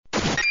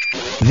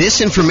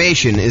This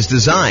information is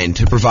designed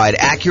to provide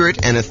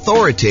accurate and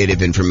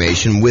authoritative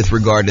information with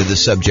regard to the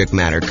subject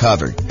matter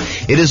covered.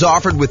 It is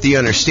offered with the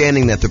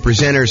understanding that the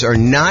presenters are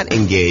not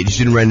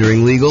engaged in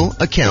rendering legal,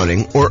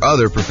 accounting, or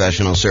other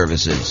professional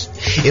services.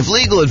 If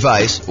legal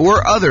advice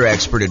or other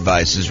expert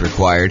advice is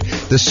required,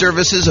 the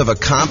services of a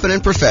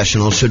competent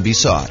professional should be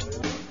sought.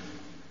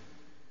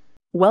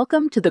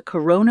 Welcome to the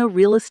Corona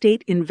Real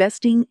Estate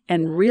Investing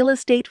and Real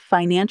Estate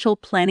Financial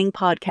Planning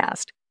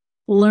Podcast.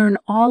 Learn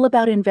all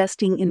about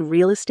investing in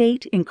real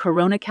estate in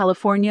Corona,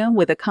 California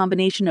with a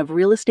combination of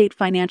real estate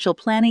financial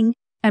planning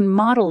and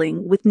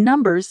modeling with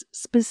numbers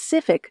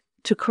specific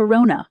to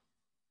Corona.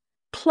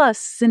 Plus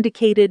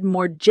syndicated,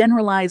 more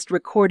generalized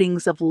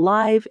recordings of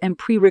live and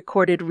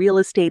pre-recorded real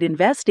estate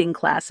investing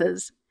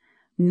classes,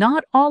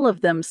 not all of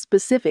them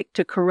specific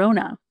to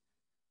Corona.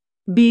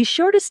 Be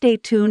sure to stay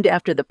tuned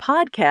after the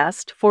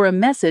podcast for a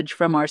message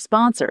from our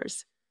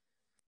sponsors.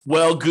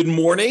 Well, good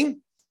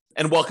morning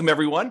and welcome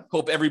everyone.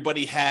 Hope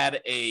everybody had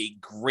a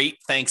great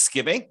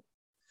Thanksgiving.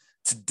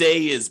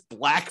 Today is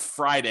Black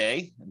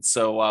Friday, and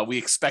so we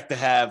expect to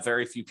have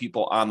very few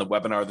people on the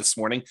webinar this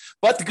morning.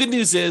 But the good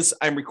news is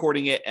I'm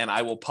recording it and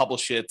I will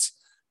publish it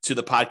to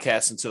the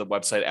podcast and to the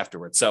website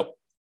afterwards. So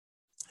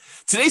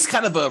today's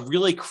kind of a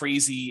really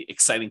crazy,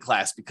 exciting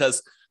class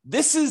because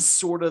this is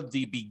sort of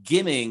the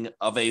beginning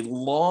of a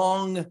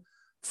long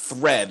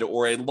thread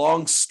or a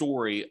long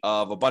story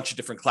of a bunch of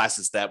different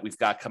classes that we've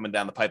got coming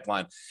down the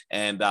pipeline.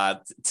 And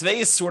today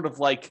is sort of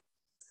like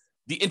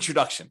the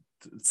introduction.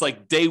 It's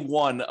like day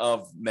one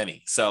of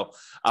many. So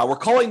we're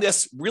calling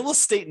this Real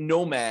Estate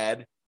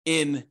Nomad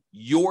in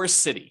Your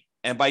City.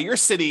 And by your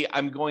city,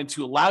 I'm going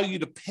to allow you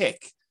to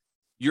pick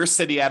your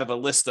city out of a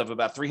list of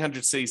about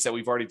 300 cities that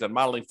we've already done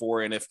modeling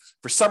for. And if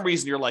for some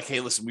reason you're like, hey,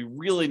 listen, we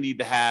really need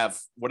to have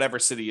whatever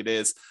city it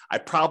is, I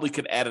probably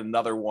could add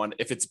another one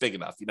if it's big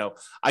enough. You know,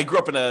 I grew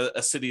up in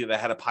a city that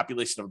had a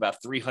population of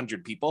about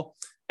 300 people.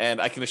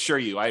 And I can assure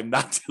you, I'm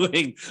not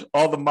doing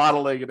all the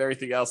modeling and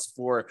everything else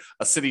for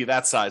a city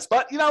that size.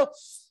 But, you know,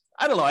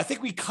 I don't know. I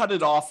think we cut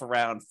it off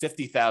around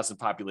 50,000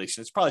 population.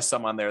 There's probably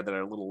some on there that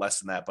are a little less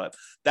than that, but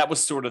that was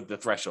sort of the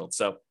threshold.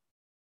 So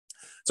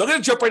I'm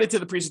going to jump right into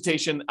the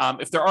presentation.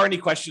 If there are any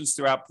questions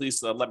throughout,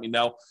 please let me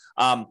know.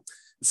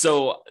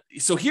 So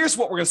here's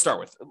what we're going to start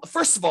with.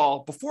 First of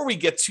all, before we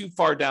get too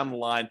far down the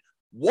line,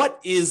 what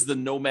is the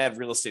Nomad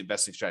real estate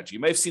investing strategy?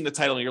 You may have seen the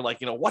title and you're like,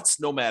 you know, what's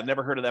Nomad?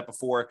 Never heard of that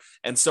before.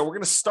 And so we're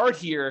going to start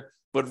here,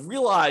 but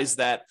realize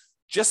that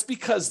just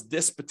because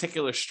this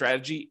particular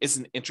strategy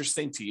isn't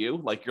interesting to you,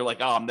 like you're like,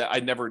 oh,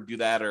 I'd never do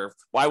that, or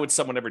why would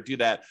someone ever do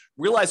that?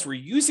 Realize we're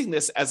using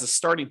this as a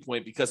starting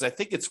point because I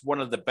think it's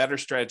one of the better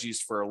strategies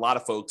for a lot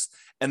of folks.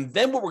 And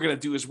then what we're going to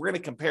do is we're going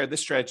to compare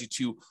this strategy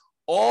to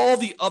all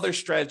the other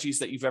strategies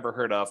that you've ever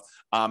heard of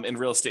in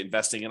real estate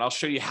investing. And I'll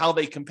show you how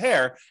they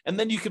compare. And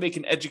then you can make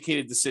an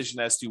educated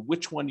decision as to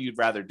which one you'd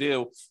rather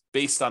do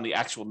based on the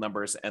actual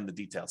numbers and the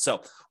details.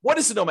 So what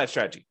is the Nomad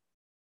strategy?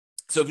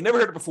 So if you've never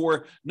heard it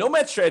before,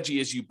 Nomad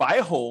strategy is you buy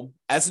a home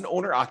as an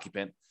owner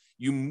occupant,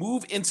 you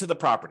move into the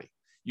property.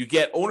 You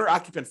get owner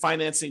occupant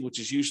financing, which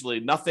is usually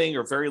nothing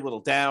or very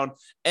little down,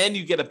 and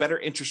you get a better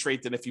interest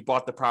rate than if you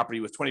bought the property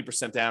with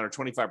 20% down or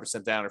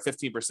 25% down or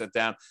 15%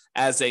 down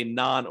as a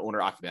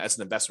non-owner occupant, as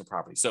an investment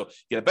property. So you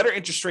get a better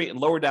interest rate and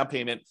lower down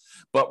payment,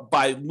 but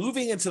by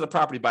moving into the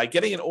property, by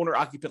getting an owner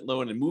occupant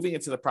loan and moving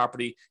into the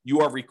property,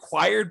 you are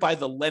required by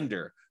the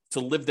lender to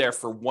live there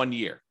for 1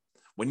 year.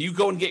 When you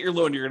go and get your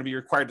loan, you're going to be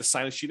required to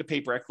sign a sheet of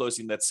paper at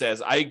closing that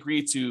says, I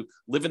agree to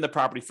live in the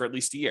property for at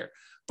least a year.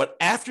 But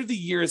after the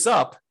year is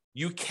up,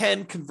 you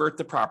can convert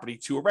the property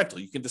to a rental.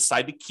 You can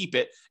decide to keep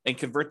it and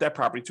convert that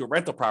property to a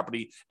rental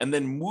property and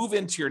then move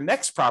into your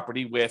next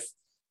property with,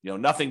 you know,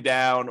 nothing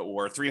down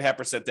or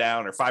 3.5%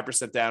 down or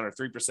 5% down or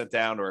 3%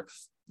 down, or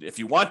if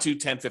you want to,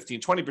 10,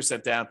 15,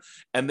 20% down,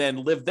 and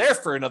then live there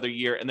for another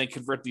year and then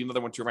convert the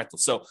another one to a rental.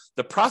 So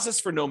the process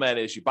for Nomad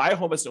is you buy a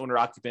home as an owner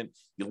occupant,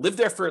 you live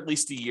there for at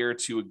least a year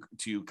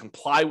to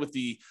comply with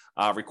the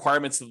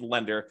requirements of the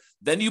lender.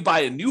 Then you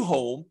buy a new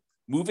home,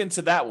 move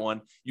into that one,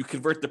 you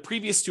convert the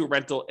previous to a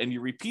rental, and you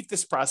repeat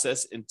this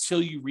process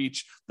until you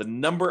reach the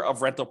number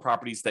of rental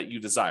properties that you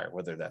desire,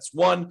 whether that's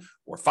 1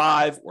 or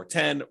 5 or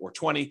 10 or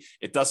 20,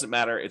 it doesn't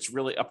matter. It's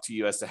really up to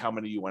you as to how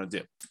many you want to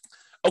do.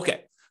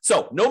 Okay.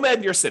 So Nomad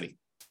in your city.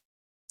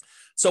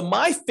 So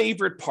my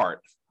favorite part,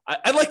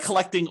 I like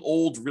collecting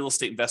old real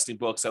estate investing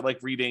books. I like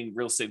reading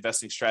real estate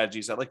investing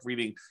strategies. I like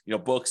reading,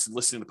 books and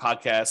listening to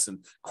podcasts and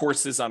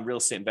courses on real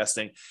estate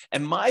investing.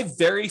 And my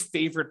very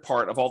favorite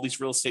part of all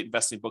these real estate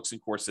investing books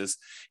and courses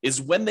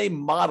is when they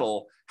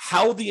model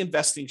how the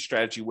investing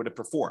strategy would have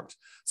performed.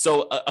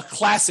 So a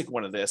classic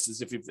one of this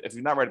is if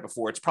you've not read it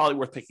before, it's probably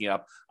worth picking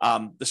up.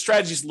 The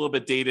strategy is a little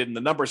bit dated and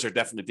the numbers are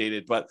definitely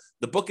dated, but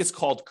the book is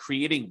called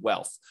Creating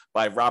Wealth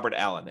by Robert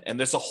Allen. And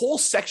there's a whole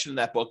section in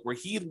that book where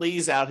he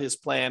lays out his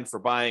plan for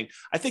buying.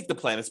 I think the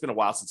plan, it's been a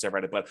while since I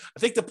read it, but I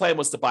think the plan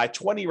was to buy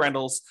 20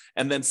 rentals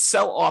and then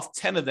sell off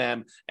 10 of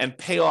them and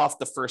pay off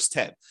the first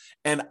 10.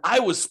 And I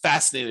was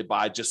fascinated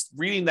by just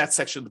reading that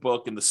section of the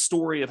book and the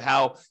story of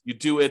how you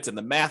do it and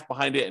the math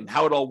behind it and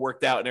how it all well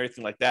worked out and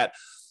everything like that.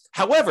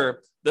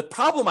 However, the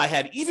problem I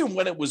had, even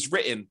when it was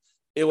written,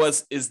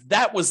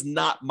 that was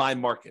not my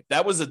market.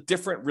 That was a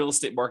different real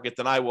estate market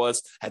than I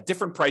was, had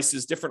different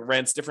prices, different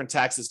rents, different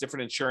taxes,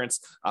 different insurance,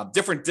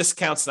 different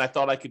discounts than I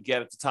thought I could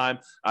get at the time,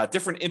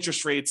 different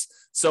interest rates.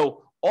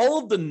 So all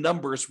of the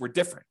numbers were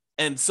different.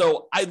 And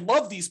so I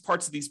love these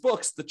parts of these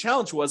books. The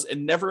challenge was it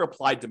never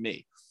applied to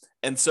me.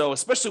 And so,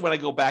 especially when I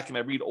go back and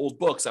I read old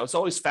books, I was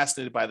always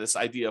fascinated by this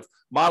idea of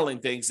modeling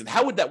things and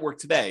how would that work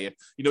today? If,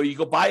 you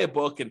go buy a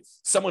book and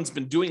someone's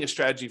been doing a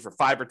strategy for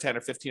 5 or 10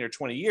 or 15 or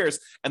 20 years,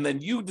 and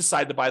then you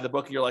decide to buy the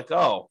book and you're like,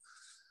 oh,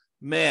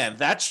 man,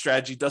 that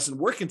strategy doesn't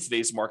work in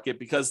today's market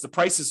because the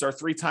prices are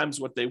 3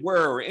 times what they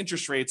were, or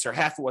interest rates are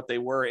half of what they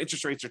were.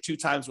 Interest rates are 2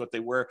 times what they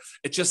were.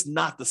 It's just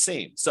not the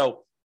same.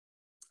 So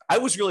I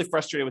was really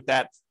frustrated with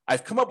that.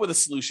 I've come up with a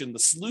solution. The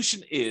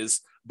solution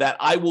is that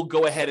I will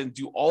go ahead and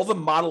do all the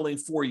modeling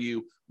for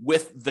you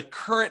with the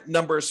current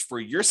numbers for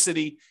your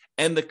city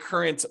and the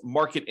current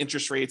market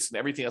interest rates and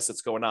everything else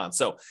that's going on.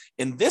 So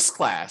in this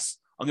class,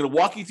 I'm going to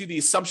walk you through the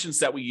assumptions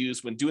that we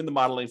use when doing the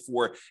modeling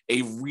for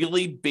a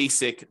really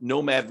basic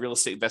nomad real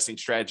estate investing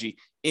strategy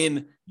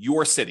in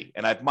your city.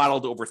 And I've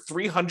modeled over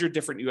 300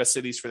 different US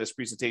cities for this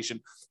presentation.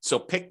 So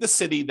pick the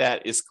city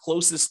that is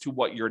closest to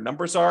what your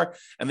numbers are,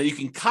 and then you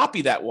can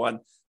copy that one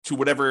to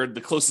whatever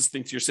the closest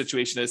thing to your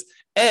situation is.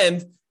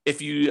 And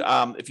if you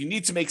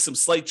need to make some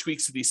slight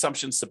tweaks to the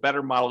assumptions to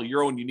better model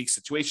your own unique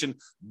situation,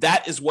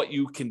 that is what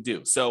you can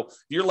do. So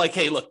you're like,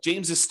 hey, look,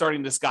 James is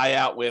starting this guy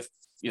out with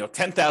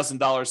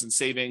 $10,000 in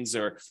savings,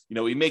 or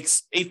he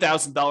makes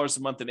 $8,000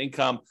 a month in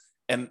income,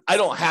 and I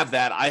don't have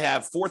that. I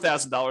have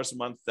 $4,000 a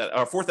month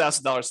or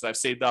 $4,000 that I've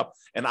saved up,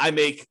 and I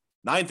make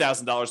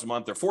 $9,000 a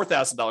month or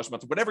 $4,000 a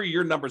month, whatever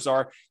your numbers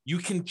are. You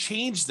can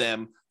change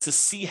them to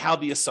see how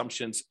the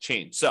assumptions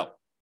change. So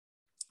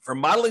for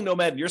modeling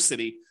Nomad in your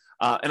city,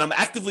 and I'm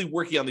actively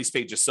working on these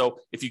pages. So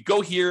if you go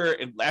here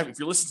and if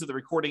you're listening to the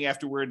recording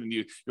afterward and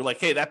you're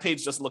like, hey, that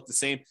page doesn't look the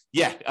same.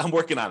 Yeah, I'm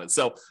working on it.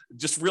 So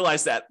just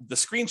realize that the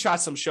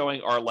screenshots I'm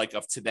showing are like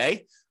of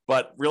today,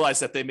 but realize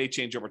that they may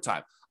change over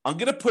time. I'm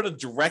going to put a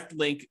direct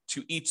link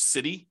to each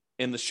city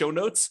in the show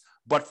notes.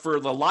 But for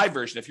the live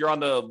version, if you're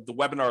on the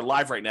webinar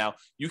live right now,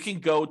 you can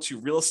go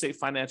to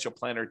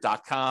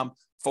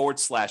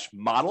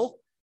realestatefinancialplanner.com/model.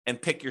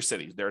 and pick your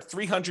city. There are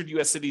 300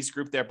 US cities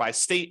grouped there by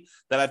state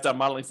that I've done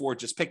modeling for.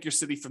 Just pick your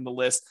city from the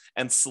list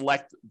and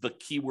select the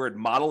keyword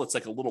model. It's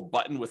like a little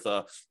button with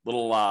a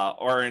little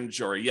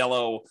orange or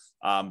yellow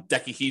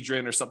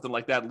decahedron or something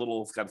like that, a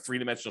little kind of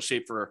 3-dimensional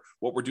shape for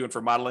what we're doing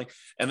for modeling.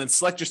 And then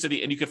select your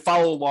city, and you can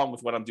follow along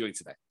with what I'm doing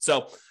today.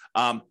 So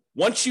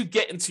once you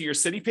get into your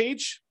city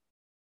page,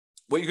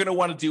 what you're going to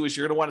want to do is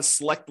you're going to want to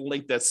select the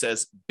link that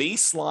says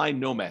Baseline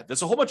Nomad.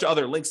 There's a whole bunch of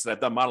other links that I've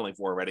done modeling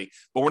for already,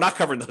 but we're not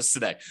covering those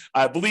today.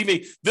 Believe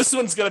me, this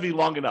one's going to be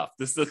long enough.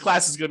 The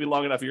class is going to be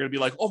long enough. You're going to be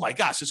like, oh my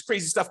gosh, there's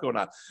crazy stuff going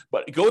on.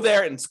 But go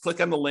there and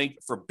click on the link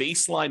for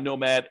Baseline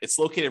Nomad. It's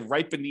located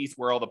right beneath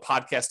where all the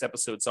podcast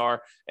episodes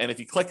are. And if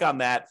you click on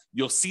that,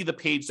 you'll see the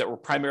page that we're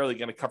primarily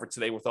going to cover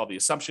today with all the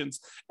assumptions.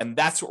 And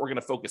that's what we're going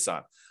to focus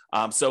on.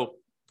 So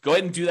go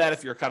ahead and do that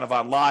if you're kind of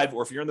on live,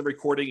 or if you're in the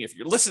recording. If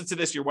you're listening to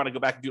this, you want to go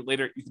back and do it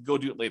later, you can go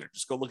do it later.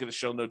 Just go look at the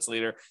show notes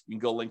later. You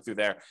can go link through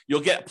there. You'll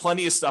get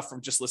plenty of stuff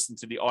from just listening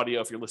to the audio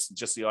if you're listening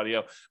to just the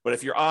audio. But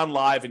if you're on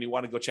live and you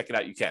want to go check it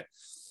out, you can.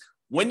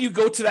 When you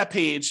go to that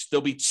page,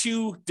 there'll be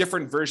 2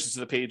 different versions of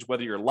the page,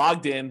 whether you're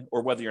logged in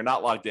or whether you're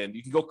not logged in.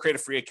 You can go create a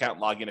free account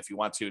and log in if you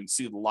want to and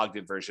see the logged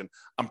in version.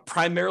 I'm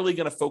primarily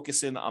going to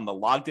focus in on the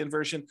logged in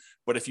version,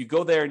 but if you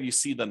go there and you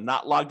see the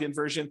not logged in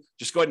version,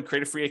 just go ahead and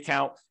create a free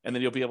account, and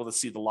then you'll be able to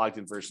see the logged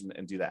in version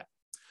and do that.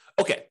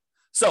 Okay,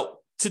 so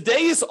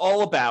today is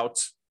all about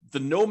the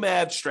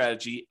Nomad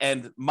strategy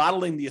and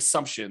modeling the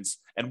assumptions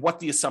and what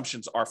the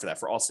assumptions are for that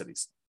for all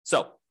cities.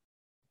 So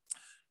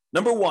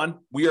number 1,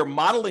 we are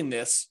modeling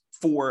this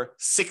for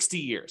 60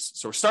 years.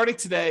 So we're starting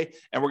today,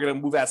 and we're going to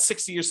move out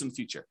 60 years in the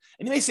future.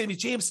 And you may say to me,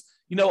 James,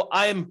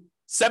 I'm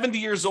 70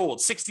 years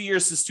old. 60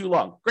 years is too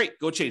long. Great,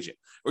 go change it.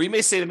 Or you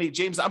may say to me,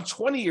 James, I'm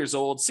 20 years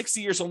old.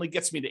 60 years only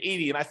gets me to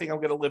 80, and I think I'm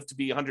going to live to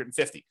be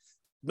 150.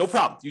 No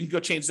problem. You can go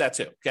change that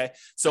too, okay?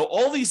 So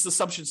all these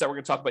assumptions that we're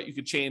going to talk about, you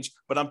can change,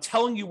 but I'm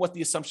telling you what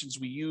the assumptions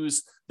we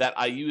use that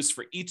I use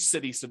for each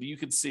city so that you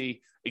can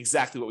see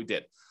exactly what we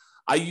did.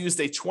 I used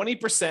a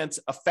 20%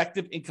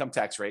 effective income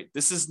tax rate.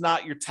 This is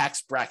not your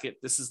tax bracket.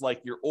 This is like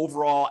your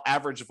overall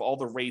average of all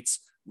the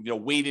rates,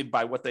 weighted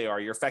by what they are,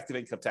 your effective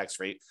income tax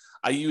rate.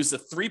 I used a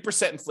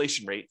 3%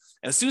 inflation rate.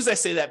 And as soon as I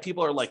say that,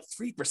 people are like,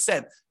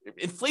 3%?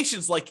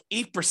 Inflation's like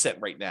 8%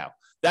 right now.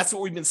 That's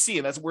what we've been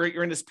seeing. That's where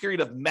you're in this period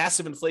of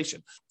massive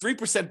inflation.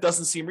 3%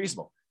 doesn't seem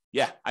reasonable.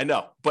 Yeah, I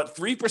know. But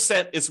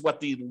 3% is what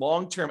the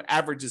long-term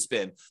average has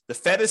been. The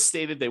Fed has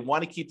stated they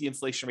want to keep the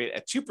inflation rate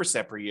at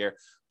 2% per year,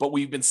 but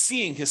we've been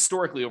seeing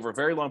historically over a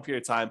very long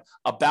period of time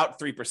about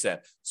 3%.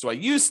 So I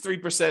used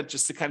 3%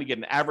 just to kind of get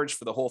an average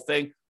for the whole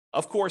thing.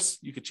 Of course,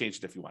 you could change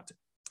it if you want to.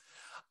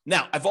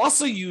 Now, I've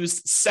also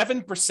used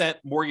 7%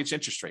 mortgage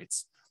interest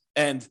rates.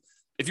 And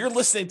if you're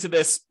listening to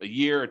this a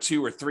year or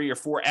 2 or 3 or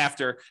 4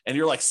 after, and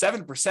you're like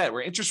 7%,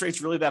 were interest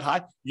rates really that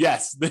high?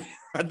 Yes,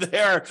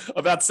 they're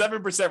about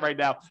 7% right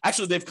now.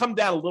 Actually, they've come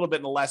down a little bit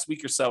in the last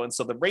week or so. And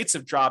so the rates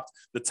have dropped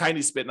the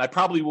tiniest bit. And I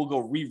probably will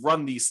go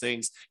rerun these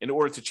things in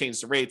order to change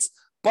the rates.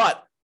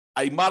 But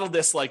I modeled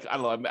this like, I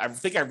don't know, I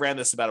think I ran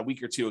this about a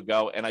week or 2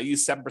 ago, and I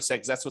used 7%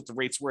 because that's what the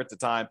rates were at the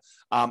time.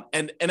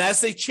 And as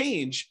they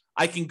change,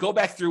 I can go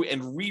back through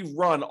and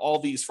rerun all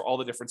these for all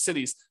the different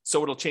cities,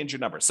 so it'll change your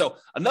number. So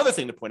another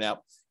thing to point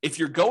out, if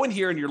you're going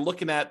here and you're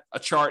looking at a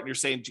chart and you're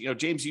saying,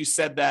 James, you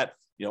said that,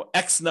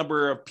 X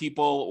number of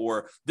people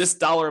or this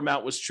dollar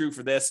amount was true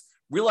for this,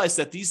 realize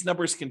that these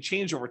numbers can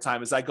change over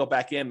time as I go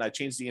back in and I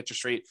change the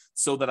interest rate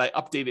so that I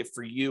update it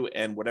for you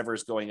and whatever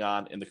is going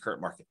on in the current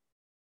market.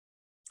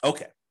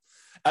 Okay.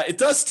 It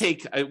does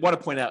take, I want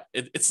to point out,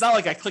 it's not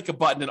like I click a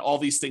button and all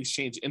these things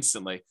change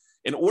instantly.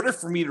 In order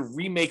for me to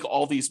remake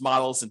all these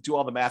models and do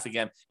all the math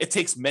again, it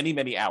takes many,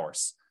 many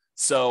hours.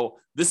 So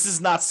this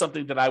is not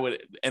something that I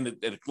would, and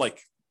it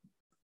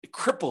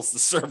cripples the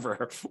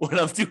server when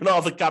I'm doing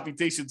all the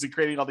computations and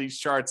creating all these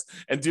charts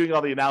and doing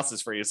all the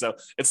analysis for you. So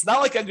it's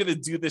not like I'm going to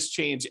do this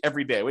change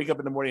every day. I wake up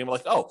in the morning and I'm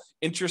like, oh,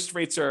 interest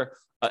rates are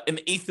an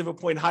eighth of a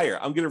point higher.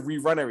 I'm going to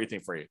rerun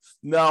everything for you.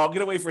 No, I'm going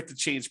to wait for it to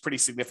change pretty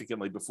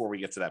significantly before we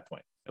get to that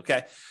point.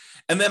 Okay.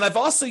 And then I've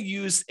also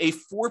used a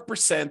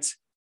 4%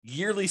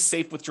 yearly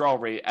safe withdrawal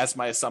rate as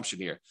my assumption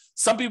here.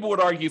 Some people would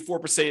argue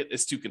 4%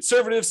 is too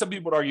conservative. Some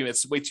people would argue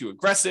it's way too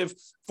aggressive.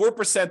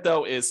 4%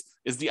 though is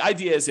the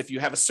idea is if you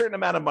have a certain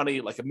amount of money,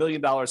 like $1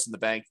 million in the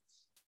bank,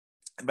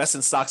 invest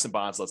in stocks and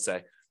bonds, let's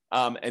say,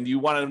 and you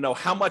want to know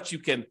how much you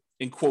can,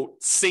 in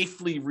quote,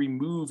 safely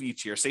remove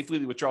each year,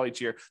 safely withdraw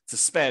each year to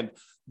spend.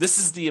 This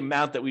is the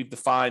amount that we've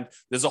defined.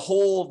 There's a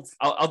whole,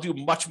 I'll do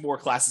much more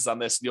classes on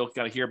this and you'll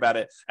kind of hear about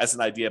it as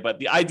an idea. But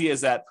the idea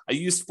is that I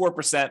used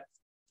 4%.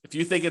 If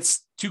you think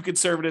it's too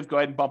conservative, go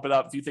ahead and bump it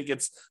up. If you think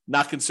it's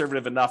not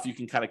conservative enough, you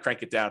can kind of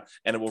crank it down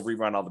and it will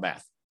rerun all the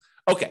math.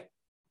 Okay.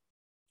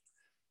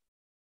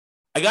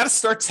 I got to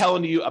start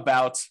telling you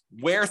about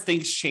where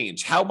things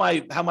change, how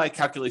my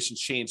calculations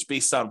change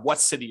based on what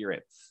city you're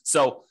in.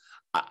 So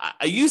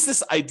I use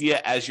this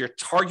idea as your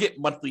target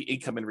monthly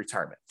income in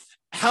retirement.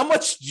 How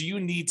much do you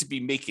need to be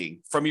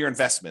making from your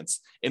investments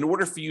in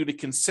order for you to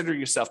consider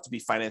yourself to be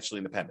financially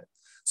independent?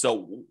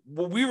 So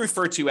what we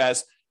refer to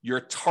as your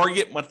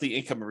target monthly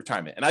income in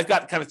retirement. And I've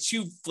got kind of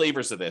 2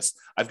 flavors of this.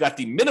 I've got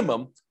the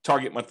minimum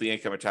target monthly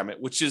income in retirement,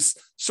 which is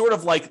sort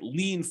of like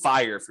lean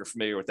fire, if you're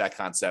familiar with that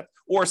concept,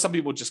 or some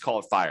people just call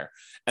it fire.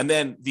 And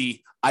then the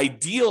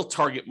ideal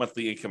target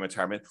monthly income in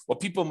retirement,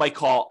 what people might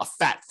call a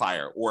fat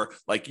fire, or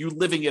like you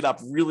living it up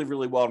really,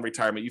 really well in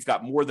retirement. You've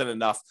got more than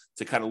enough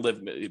to kind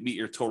of meet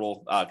your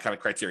total kind of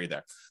criteria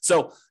there.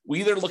 So we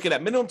either looking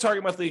at minimum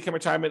target monthly income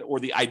retirement or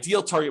the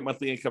ideal target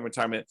monthly income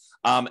retirement.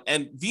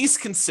 And these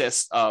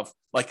consist of,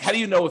 like, how do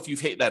you know if you've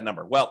hit that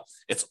number? Well,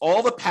 it's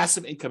all the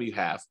passive income you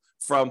have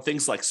from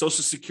things like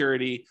Social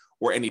Security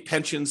or any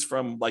pensions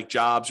from like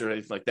jobs or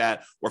anything like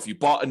that, or if you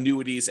bought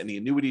annuities, any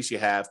annuities you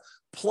have,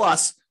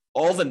 plus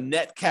all the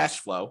net cash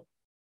flow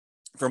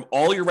from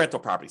all your rental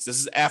properties. This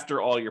is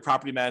after all your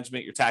property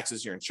management, your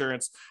taxes, your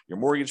insurance, your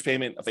mortgage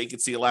payment, a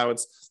vacancy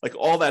allowance, like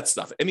all that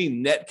stuff. Any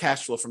net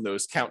cash flow from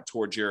those count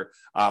towards your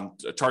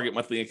target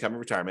monthly income in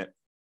retirement.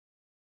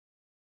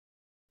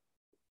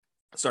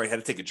 Sorry, I had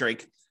to take a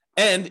drink.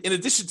 And in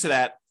addition to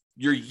that,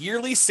 your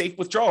yearly safe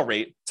withdrawal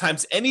rate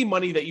times any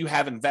money that you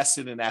have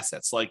invested in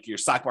assets, like your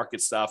stock market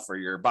stuff or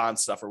your bond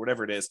stuff or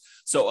whatever it is.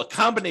 So a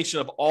combination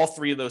of all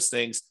 3 of those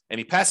things,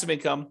 any passive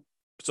income,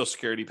 Social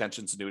Security,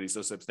 pensions, annuities,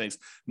 those types of things,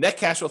 net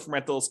cash flow from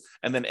rentals,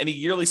 and then any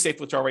yearly safe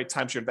withdrawal rate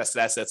times your invested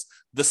assets.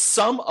 The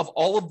sum of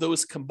all of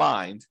those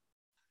combined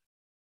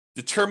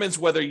determines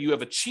whether you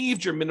have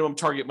achieved your minimum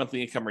target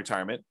monthly income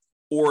retirement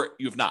or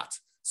you have not.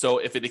 So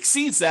if it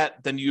exceeds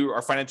that, then you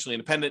are financially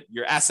independent.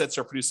 Your assets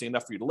are producing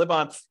enough for you to live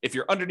on. If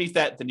you're underneath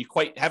that, then you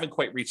haven't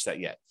quite reached that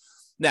yet.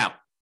 Now,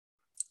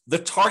 the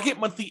target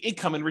monthly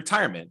income in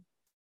retirement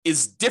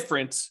is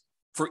different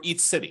for each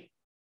city.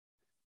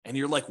 And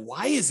you're like,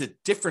 why is it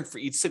different for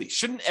each city?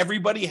 Shouldn't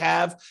everybody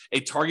have a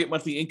target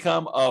monthly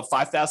income of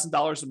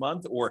 $5,000 a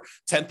month or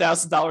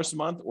 $10,000 a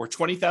month or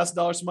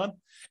 $20,000 a month?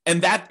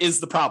 And that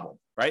is the problem,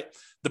 right?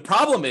 The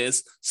problem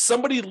is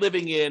somebody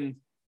living in,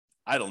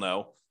 I don't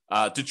know,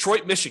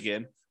 Detroit,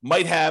 Michigan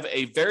might have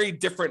a very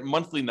different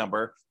monthly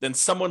number than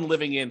someone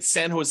living in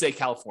San Jose,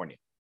 California.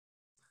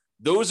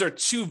 Those are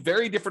 2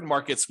 very different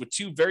markets with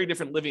 2 very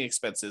different living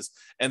expenses.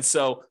 And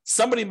so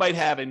somebody might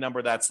have a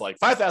number that's like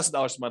 $5,000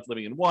 a month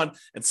living in one,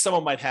 and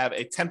someone might have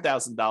a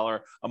 $10,000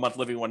 a month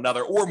living in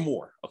another or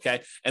more.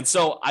 Okay. And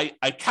so I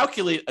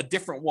calculate a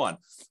different one,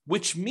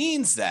 which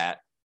means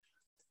that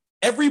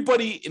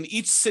everybody in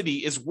each city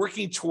is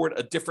working toward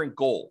a different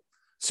goal.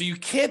 So you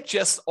can't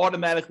just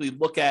automatically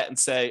look at and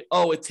say,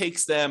 oh, it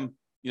takes them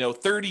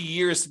 30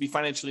 years to be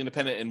financially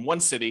independent in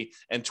one city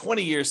and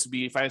 20 years to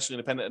be financially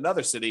independent in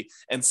another city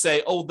and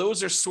say, oh,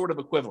 those are sort of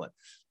equivalent.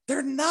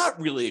 they're not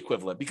really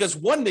equivalent, because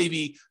one may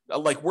be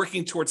like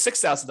working towards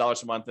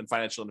 $6,000 a month in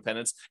financial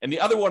independence, and the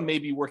other one may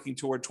be working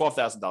toward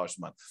 $12,000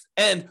 a month.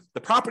 And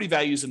the property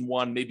values in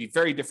one may be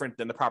very different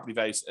than the property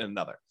values in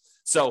another.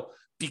 So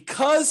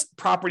because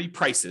property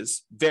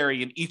prices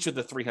vary in each of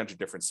the 300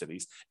 different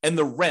cities, and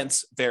the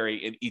rents vary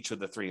in each of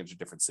the 300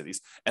 different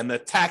cities, and the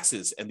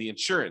taxes and the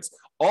insurance,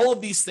 all of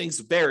these things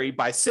vary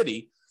by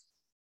city,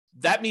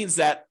 that means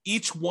that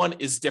each one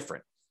is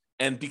different.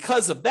 And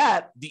because of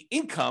that, the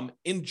income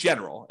in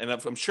general, and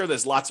I'm sure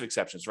there's lots of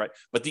exceptions, right?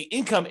 But the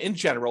income in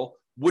general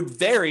would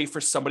vary for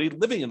somebody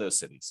living in those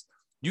cities.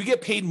 You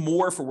get paid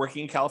more for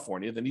working in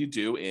California than you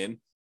do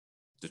in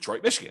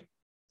Detroit, Michigan,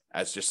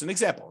 as just an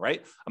example,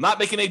 right? I'm not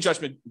making any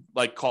judgment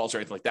like calls or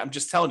anything like that. I'm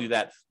just telling you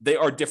that they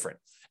are different.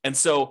 And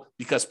so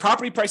because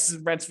property prices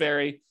and rents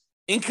vary,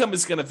 income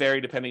is going to vary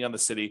depending on the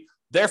city.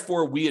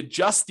 Therefore, we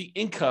adjust the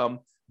income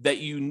that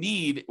you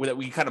need, or that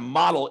we kind of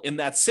model in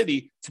that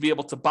city to be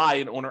able to buy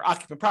an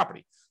owner-occupant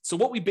property. So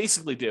what we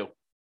basically do,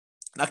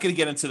 not going to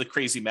get into the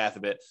crazy math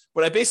of it,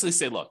 but I basically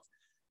say, look,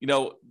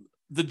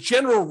 the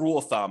general rule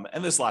of thumb,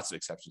 and there's lots of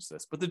exceptions to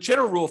this, but the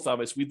general rule of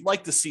thumb is we'd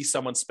like to see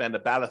someone spend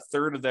about a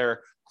third of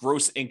their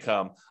gross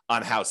income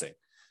on housing.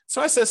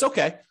 So I says,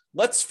 okay,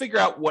 let's figure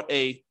out what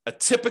a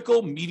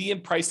typical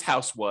median priced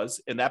house was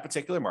in that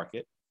particular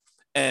market,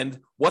 and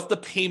what the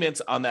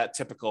payment on that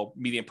typical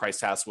median priced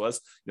house was,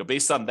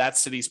 based on that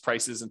city's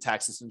prices and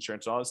taxes,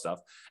 insurance, and all that stuff.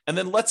 And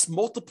then let's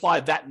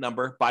multiply that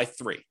number by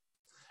 3.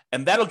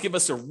 And that'll give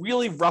us a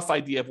really rough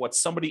idea of what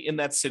somebody in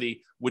that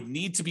city would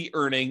need to be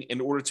earning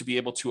in order to be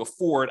able to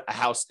afford a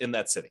house in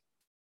that city.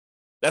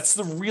 That's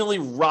the really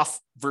rough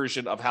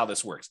version of how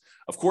this works.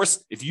 Of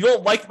course, if you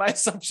don't like my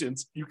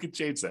assumptions, you can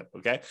change them,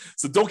 okay?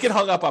 So don't get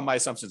hung up on my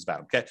assumptions about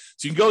them, okay?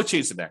 So you can go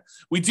change them there.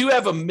 We do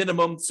have a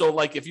minimum. So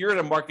like if you're in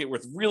a market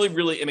with really,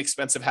 really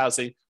inexpensive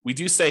housing, we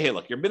do say, hey,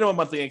 look, your minimum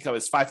monthly income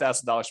is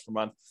 $5,000 per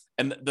month.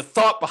 And the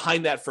thought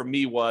behind that for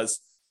me was,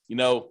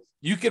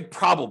 you could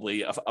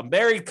probably, a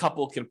married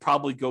couple can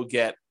probably go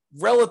get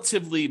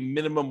relatively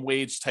minimum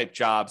wage type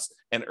jobs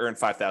and earn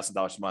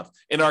 $5,000 a month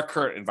in our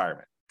current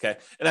environment. Okay.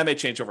 And that may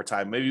change over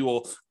time. Maybe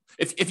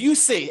if you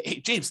say, hey,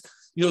 James,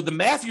 the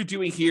math you're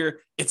doing here,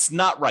 it's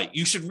not right.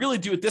 You should really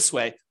do it this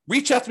way.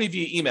 Reach out to me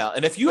via email.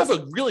 And if you have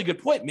a really good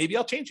point, maybe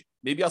I'll change it.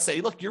 Maybe I'll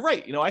say, look, you're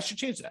right. I should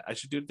change that. I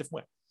should do it a different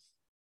way.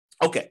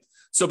 Okay.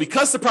 So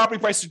because the property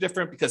prices are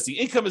different, because the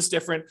income is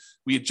different,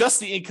 we adjust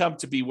the income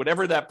to be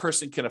whatever that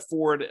person can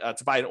afford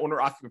to buy an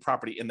owner-occupant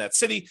property in that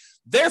city.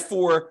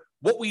 Therefore,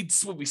 what we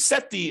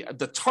set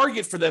the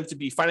target for them to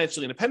be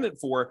financially independent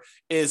for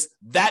is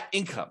that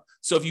income.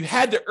 So if you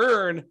had to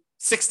earn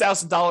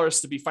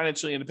 $6,000 to be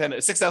financially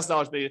independent,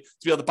 $6,000 to be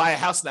able to buy a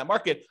house in that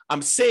market,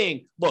 I'm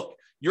saying, look,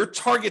 your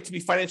target to be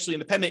financially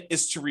independent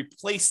is to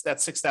replace that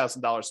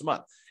 $6,000 a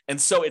month.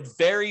 And so it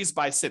varies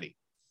by city.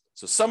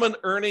 So someone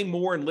earning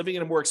more and living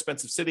in a more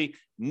expensive city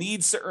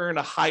needs to earn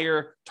a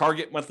higher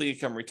target monthly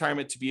income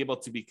retirement to be able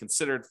to be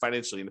considered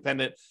financially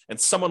independent. And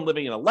someone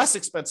living in a less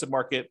expensive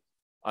market,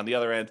 on the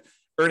other end,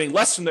 earning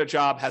less from their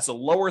job, has a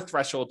lower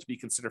threshold to be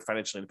considered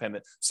financially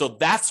independent. So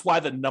that's why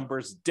the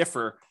numbers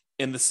differ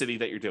in the city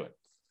that you're doing.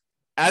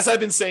 As I've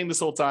been saying this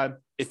whole time,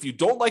 if you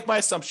don't like my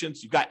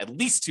assumptions, you've got at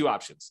least 2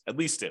 options, at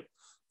least 2.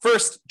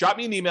 First, drop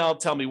me an email,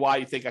 tell me why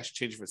you think I should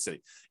change it for the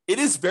city. It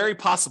is very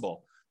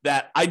possible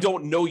that I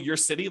don't know your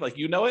city like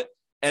you know it,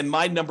 and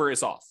my number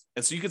is off.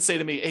 And so you could say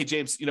to me, hey,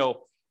 James,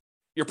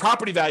 your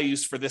property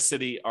values for this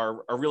city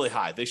are really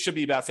high. They should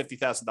be about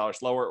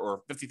 $50,000 lower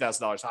or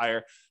 $50,000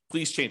 higher.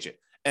 Please change it.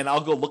 And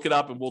I'll go look it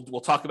up and we'll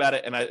talk about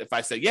it. And if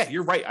I say, yeah,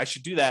 you're right, I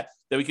should do that,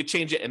 then we could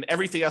change it. And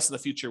everything else in the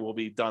future will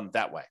be done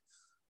that way.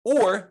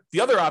 Or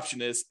the other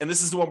option is, and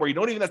this is the one where you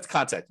don't even have to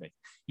contact me.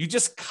 You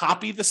just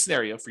copy the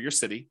scenario for your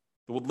city,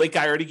 the link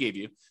I already gave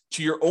you,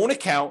 to your own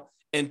account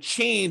and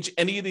change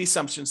any of the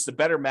assumptions to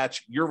better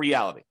match your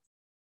reality.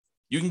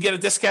 You can get a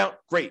discount.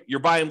 Great. You're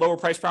buying lower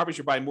price properties.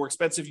 You're buying more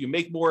expensive. You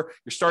make more.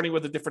 You're starting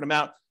with a different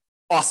amount.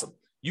 Awesome.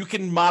 You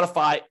can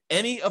modify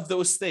any of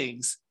those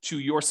things to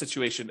your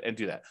situation and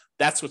do that.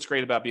 That's what's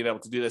great about being able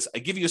to do this. I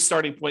give you a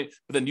starting point,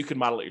 but then you can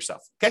model it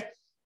yourself. Okay.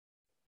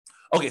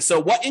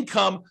 So what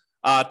income,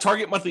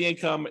 target monthly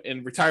income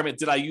in retirement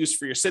did I use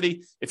for your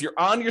city? If you're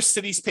on your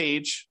city's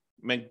page,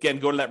 again,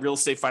 go to that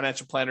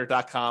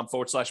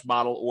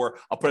realestatefinancialplanner.com/model, or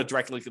I'll put a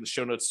direct link in the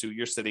show notes to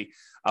your city,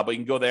 but you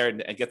can go there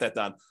and get that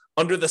done.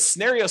 Under the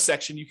scenario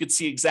section, you can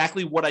see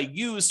exactly what I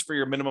used for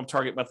your minimum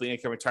target monthly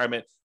income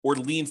retirement or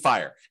lean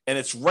fire. And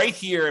it's right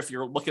here. If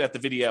you're looking at the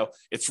video,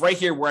 it's right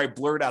here where I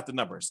blurred out the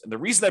numbers. And the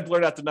reason I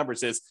blurred out the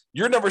numbers is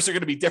your numbers are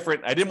going to be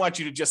different. I didn't want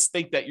you to just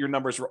think that your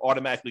numbers were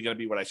automatically going to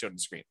be what I showed on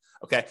the screen.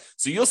 Okay.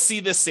 So you'll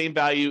see this same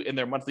value in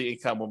their monthly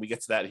income when we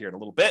get to that here in a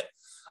little bit.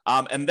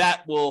 And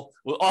that we'll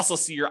also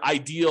see your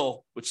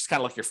ideal, which is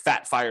kind of like your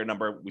fat fire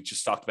number we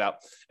just talked about.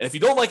 And if you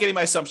don't like any of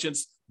my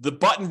assumptions, the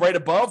button right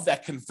above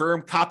that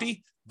confirm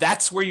copy,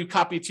 that's where you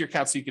copy it to your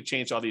account so you can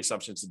change all the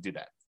assumptions and do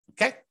that.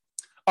 Okay.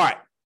 All right.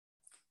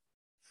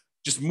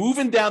 Just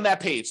moving down that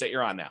page that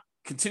you're on now.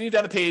 Continue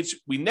down the page.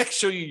 We next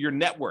show you your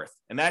net worth,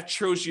 and that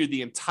shows you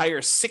the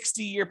entire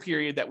 60-year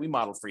period that we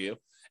modeled for you.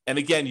 And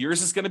again,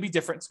 yours is going to be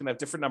different. It's going to have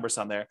different numbers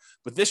on there,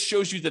 but this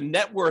shows you the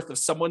net worth of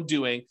someone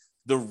doing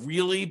the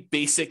really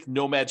basic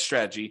Nomad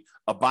strategy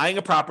of buying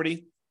a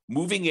property,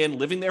 moving in,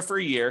 living there for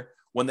a year.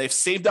 When they've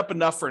saved up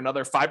enough for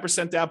another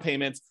 5% down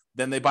payment,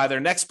 then they buy their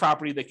next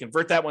property, they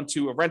convert that one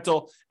to a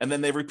rental, and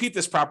then they repeat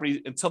this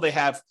property until they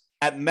have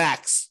at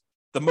max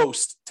the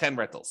most 10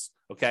 rentals.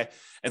 Okay.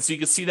 And so you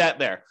can see that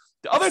there.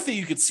 The other thing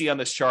you can see on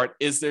this chart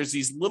is there's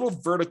these little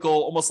vertical,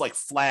 almost like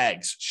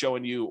flags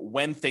showing you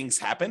when things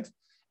happened.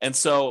 And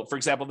so, for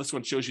example, this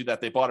one shows you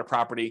that they bought a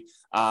property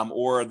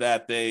or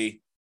that they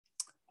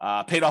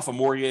paid off a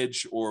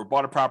mortgage or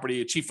bought a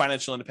property, achieved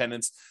financial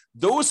independence.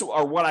 Those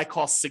are what I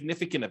call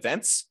significant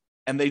events.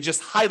 And they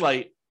just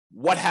highlight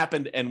what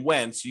happened and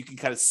when. So you can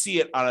kind of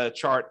see it on a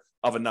chart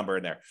of a number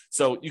in there.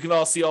 So you can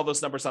all see all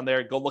those numbers on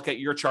there. Go look at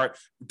your chart.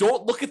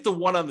 Don't look at the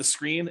one on the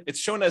screen. It's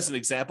shown as an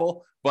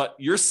example, but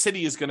your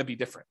city is going to be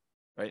different,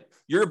 right?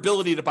 Your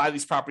ability to buy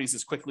these properties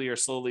as quickly or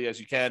slowly as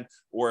you can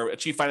or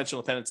achieve financial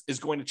independence is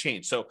going to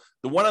change. So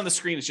the one on the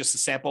screen is just a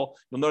sample.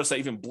 You'll notice I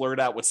even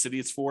blurred out what city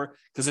it's for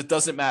because it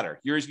doesn't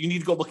matter. Yours, you need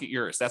to go look at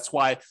yours. That's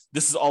why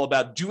this is all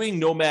about doing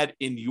Nomad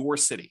in your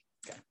city.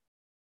 Okay.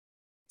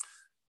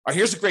 All right,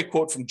 here's a great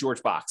quote from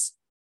George Box.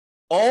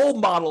 All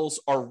models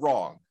are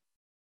wrong,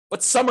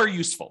 but some are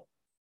useful.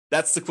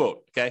 That's the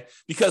quote, okay?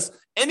 Because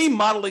any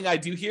modeling I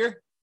do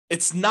here,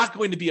 it's not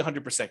going to be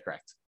 100%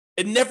 correct.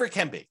 It never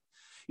can be.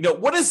 You know,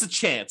 what is the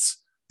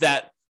chance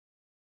that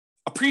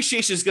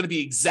appreciation is going to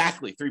be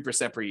exactly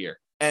 3% per year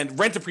and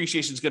rent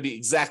appreciation is going to be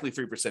exactly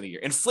 3% a year?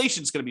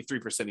 Inflation is going to be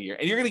 3% a year,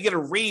 and you're going to get a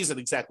raise at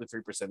exactly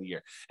 3% a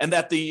year. And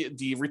that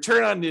the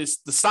return on the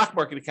stock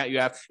market account you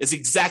have is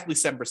exactly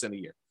 7% a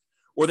year.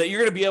 Or that you're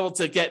going to be able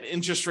to get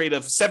interest rate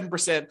of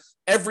 7%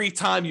 every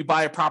time you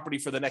buy a property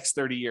for the next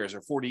 30 years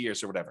or 40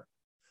 years or whatever.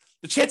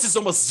 The chance is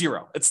almost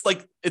zero. It's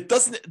like,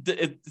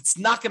 it's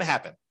not going to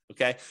happen.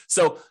 Okay.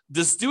 So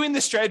does doing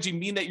this strategy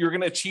mean that you're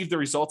going to achieve the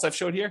results I've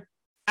showed here?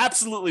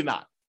 Absolutely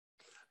not.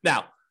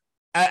 Now,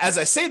 as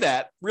I say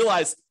that,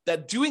 realize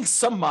that doing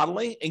some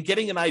modeling and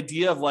getting an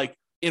idea of like,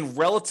 in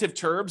relative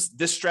terms,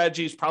 this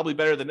strategy is probably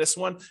better than this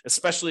one,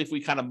 especially if we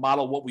kind of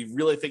model what we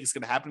really think is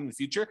going to happen in the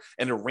future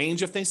and a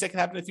range of things that can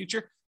happen in the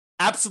future.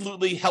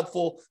 Absolutely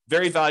helpful,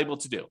 very valuable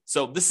to do.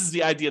 So this is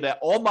the idea that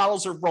all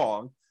models are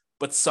wrong,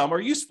 but some are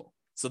useful.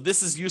 So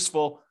this is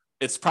useful.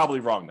 It's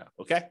probably wrong now.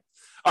 Okay.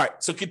 All right.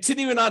 So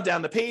continuing on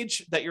down the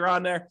page that you're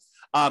on there,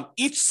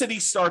 each city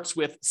starts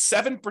with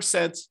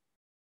 7%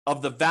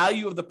 of the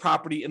value of the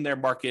property in their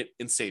market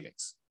in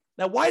savings.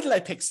 Now, why did I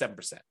pick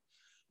 7%?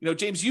 You know,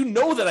 James, you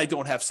know that I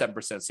don't have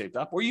 7% saved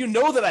up, or you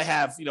know that I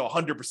have,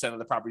 100% of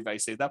the property value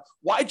saved up.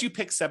 Why'd you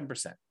pick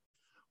 7%?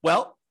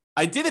 Well,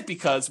 I did it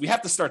because we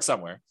have to start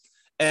somewhere.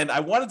 And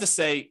I wanted to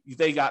say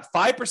they got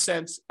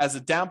 5% as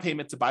a down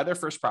payment to buy their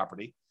first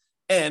property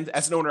and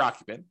as an owner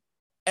occupant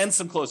and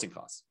some closing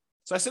costs.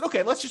 So I said,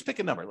 okay, let's just pick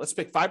a number. Let's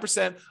pick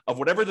 5% of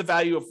whatever the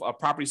value of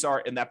properties are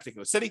in that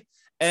particular city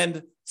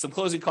and some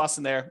closing costs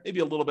in there, maybe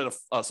a little bit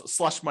of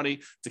slush money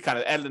to kind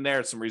of add in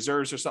there, some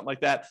reserves or something like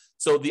that.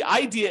 So the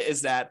idea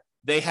is that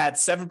they had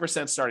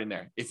 7% starting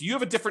there. If you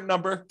have a different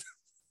number,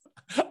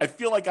 I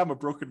feel like I'm a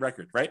broken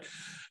record, right?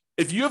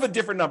 If you have a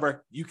different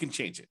number, you can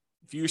change it.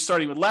 If you're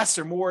starting with less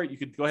or more, you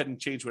could go ahead and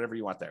change whatever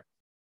you want there.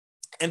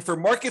 And for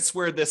markets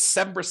where this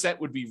 7%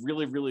 would be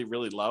really, really,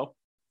 really low,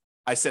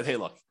 I said, hey,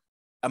 look,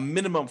 a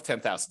minimum of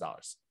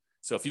 $10,000.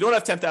 So if you don't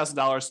have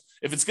 $10,000,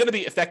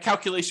 if that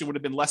calculation would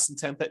have been less than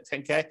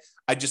 10K,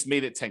 I just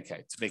made it 10K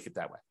to make it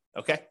that way.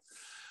 Okay.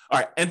 All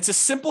right. And to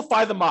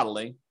simplify the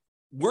modeling,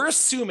 we're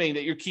assuming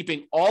that you're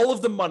keeping all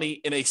of the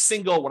money in a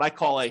single, what I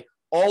call a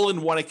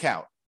all-in-one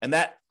account. And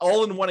that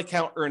all-in-one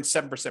account earns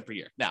 7% per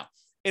year. Now,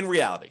 in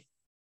reality,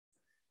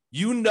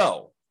 you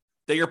know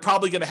that you're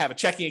probably going to have a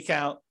checking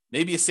account,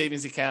 maybe a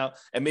savings account,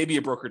 and maybe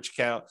a brokerage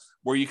account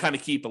where you kind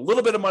of keep a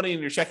little bit of money in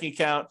your checking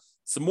account,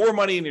 some more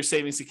money in your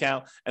savings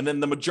account, and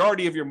then the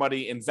majority of your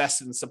money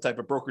invested in some type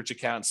of brokerage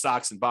account,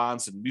 stocks and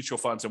bonds and mutual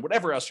funds and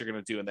whatever else you're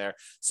going to do in there,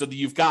 so that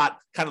you've got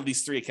kind of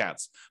these three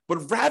accounts.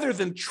 But rather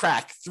than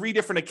track three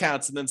different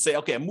accounts and then say,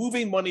 okay, I'm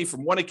moving money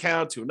from one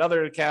account to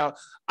another account,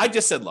 I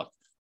just said, look,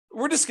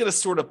 we're just going to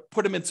sort of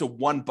put them into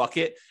one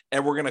bucket,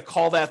 and we're going to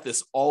call that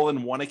this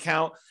all-in-one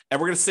account, and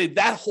we're going to say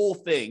that whole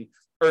thing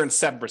earns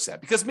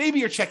 7%, because maybe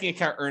your checking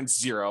account earns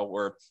 0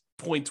 or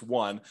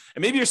 0.1, and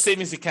maybe your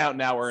savings account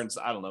now earns,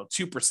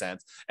 2%,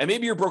 and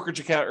maybe your brokerage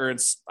account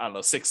earns,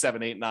 6,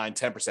 7, 8, 9,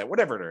 10%,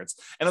 whatever it earns.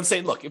 And I'm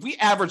saying, look, if we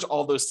average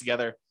all those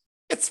together,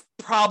 it's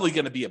probably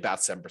going to be about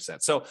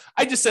 7%. So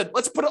I just said,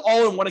 let's put it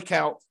all in one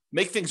account,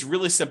 make things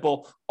really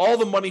simple. All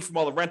the money from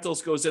all the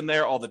rentals goes in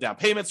there. All the down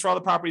payments for all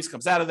the properties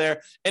comes out of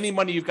there. Any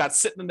money you've got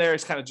sitting in there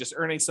is kind of just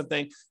earning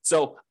something.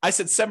 So I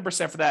said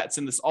 7% for that. It's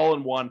in this all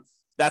in one.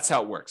 That's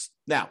how it works.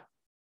 Now,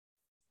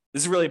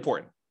 this is really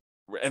important,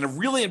 and a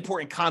really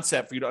important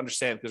concept for you to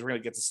understand, because we're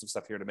going to get to some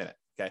stuff here in a minute.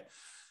 Okay.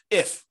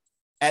 If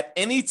at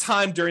any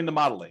time during the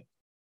modeling,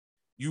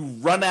 you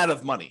run out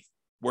of money,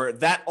 where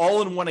that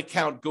all-in-one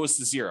account goes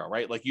to zero,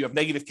 right? Like you have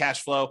negative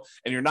cash flow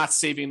and you're not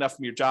saving enough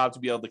from your job to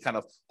be able to kind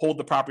of hold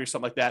the property or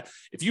something like that.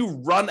 If you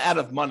run out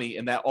of money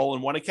in that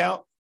all-in-one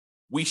account,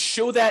 we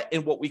show that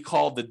in what we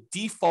call the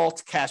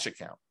default cash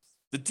account.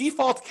 The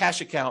default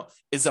cash account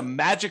is a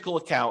magical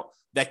account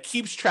that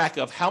keeps track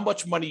of how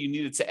much money you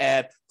needed to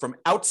add from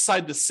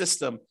outside the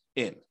system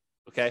in,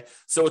 okay?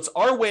 So it's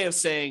our way of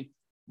saying,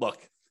 look,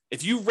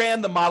 if you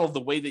ran the model the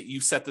way that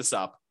you set this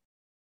up,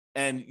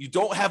 and you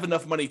don't have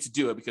enough money to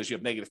do it because you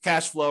have negative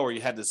cash flow or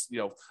you had this,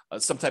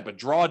 some type of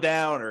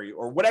drawdown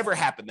or whatever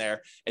happened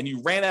there, and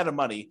you ran out of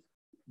money,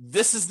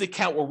 this is the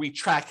account where we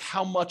track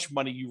how much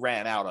money you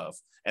ran out of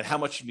and how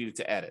much you needed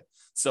to add it.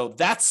 So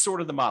that's sort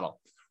of the model.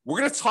 We're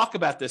going to talk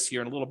about this here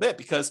in a little bit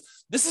because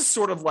this is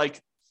sort of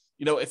like,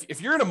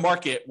 if you're in a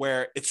market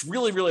where it's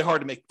really, really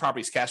hard to make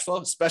properties cash flow,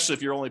 especially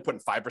if you're only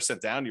putting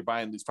 5% down, you're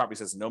buying these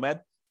properties as a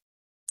Nomad,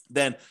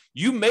 then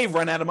you may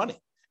run out of money.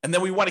 And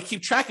then we want to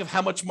keep track of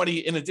how much money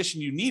in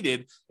addition you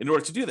needed in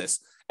order to do this.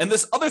 And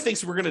there's other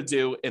things we're going to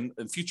do in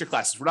future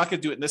classes. We're not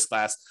going to do it in this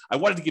class. I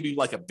wanted to give you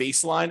like a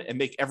baseline and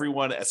make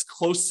everyone as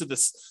close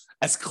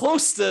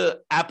to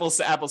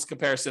apples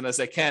comparison as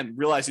I can,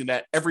 realizing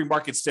that every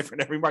market's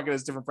different. Every market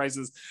has different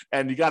prices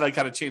and you got to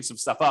kind of change some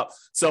stuff up.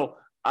 So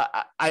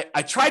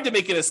I tried to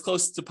make it as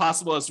close to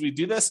possible as we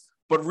do this,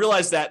 but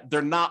realize that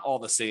they're not all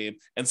the same.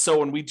 And so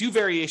when we do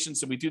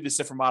variations and we do this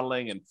different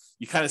modeling and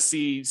you kind of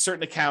see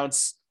certain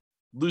accounts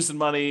losing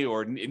money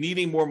or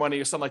needing more money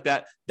or something like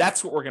that,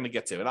 that's what we're going to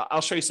get to. And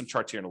I'll show you some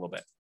charts here in a little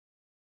bit.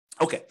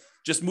 Okay,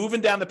 just moving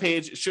down the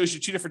page, it shows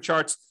you two different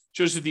charts,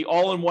 shows you the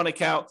all-in-one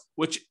account,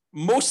 which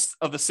most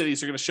of the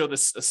cities are going to show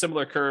this a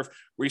similar curve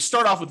where you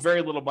start off with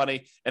very little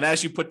money. And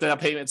as you put down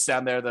payments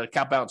down there, the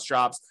account balance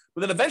drops.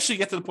 But then eventually you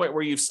get to the point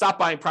where you've stopped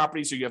buying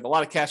properties or you have a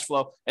lot of cash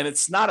flow and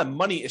it's not a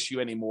money issue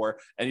anymore.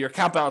 And your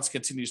account balance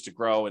continues to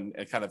grow and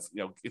kind of,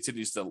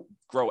 continues to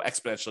grow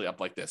exponentially up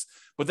like this.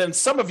 But then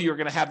some of you are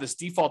going to have this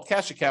default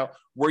cash account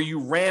where you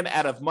ran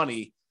out of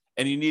money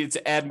and you needed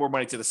to add more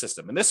money to the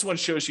system. And this one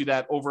shows you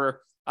that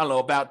over,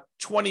 about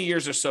 20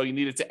 years or so, you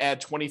needed to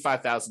add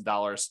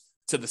 $25,000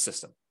 to the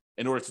system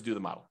in order to do the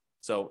model.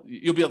 So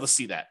you'll be able to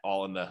see that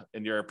all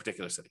in your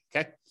particular city.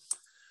 Okay.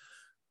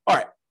 All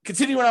right.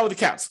 Continuing on with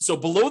accounts. So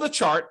below the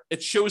chart,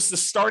 it shows the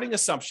starting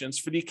assumptions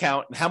for the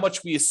account and how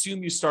much we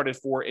assume you started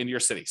for in your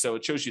city. So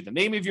it shows you the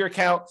name of your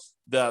account.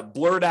 The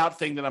blurred out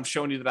thing that I'm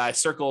showing you that I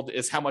circled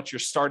is how much you're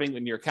starting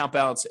in your account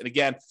balance. And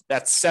again,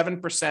 that's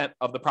 7%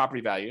 of the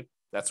property value.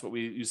 That's what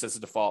we use as a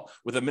default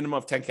with a minimum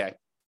of 10K.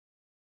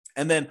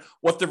 And then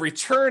what the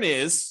return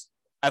is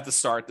at the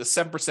start, the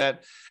 7%.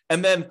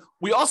 And then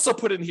we also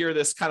put in here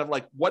this kind of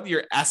like what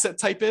your asset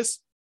type is.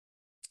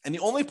 And the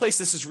only place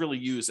this is really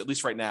used, at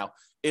least right now,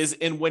 is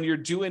in when you're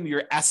doing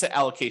your asset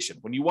allocation.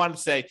 When you want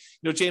to say,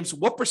 James,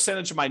 what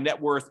percentage of my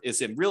net worth is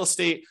in real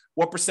estate?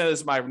 What percentage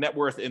of my net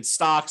worth in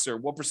stocks? Or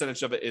what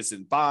percentage of it is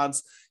in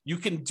bonds? You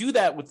can do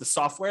that with the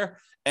software.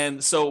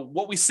 And so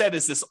what we said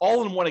is this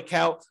all-in-one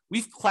account,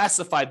 we've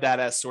classified that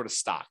as sort of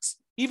stocks.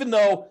 Even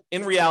though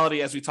in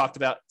reality, as we talked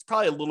about, it's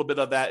probably a little bit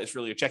of that is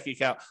really your checking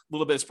account, a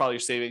little bit is probably your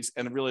savings,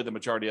 and really the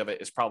majority of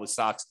it is probably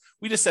stocks.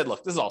 We just said,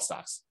 look, this is all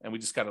stocks, and we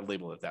just kind of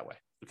labeled it that way,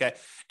 okay?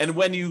 And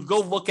when you go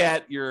look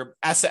at your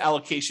asset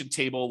allocation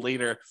table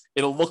later,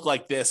 it'll look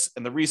like this,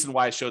 and the reason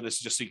why I show this is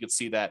just so you can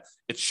see that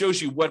it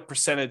shows you what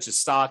percentage is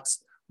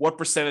stocks, what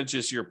percentage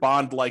is your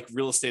bond-like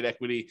real estate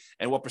equity,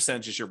 and what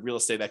percentage is your real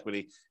estate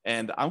equity.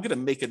 And I'm going to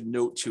make a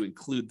note to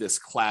include this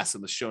class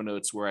in the show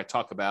notes where I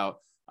talk about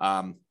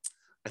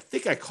I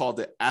think I called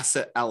it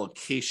asset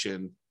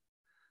allocation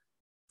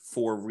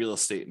for real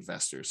estate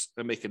investors.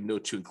 I make a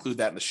note to include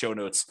that in the show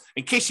notes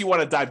in case you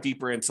want to dive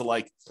deeper into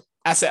like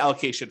asset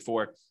allocation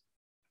for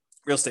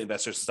real estate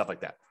investors and stuff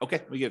like that. Okay,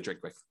 let me get a drink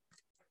quick.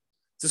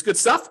 Is this good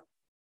stuff?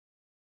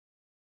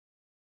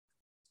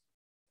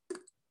 You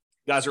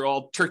guys are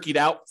all turkeyed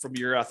out from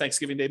your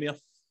Thanksgiving Day meal?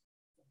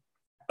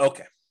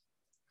 Okay.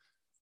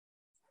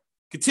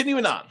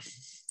 Continuing on.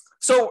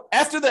 So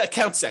after the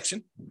account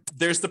section,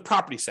 there's the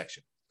property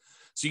section.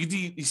 So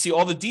you see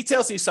all the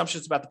details and the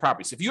assumptions about the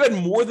property. So if you had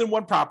more than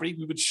one property,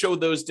 we would show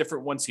those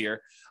different ones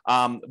here.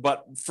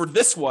 But for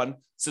this one,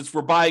 since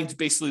we're buying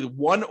basically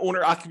one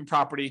owner-occupant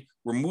property,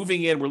 we're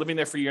moving in, we're living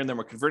there for a year, and then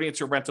we're converting it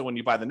to a rental when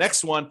you buy the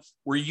next one,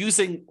 we're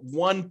using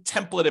one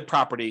templated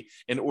property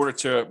in order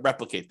to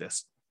replicate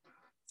this.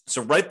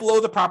 So right below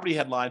the property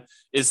headline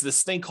is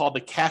this thing called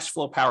the cash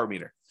flow power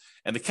meter.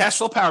 And the cash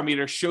flow power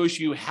meter shows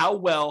you how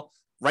well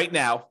right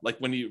now, like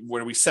when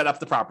we set up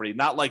the property,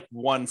 not like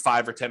 1,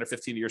 5, or 10 or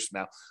 15 years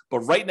from now, but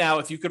right now,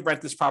 if you could rent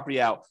this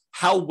property out,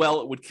 how well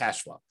it would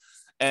cash flow.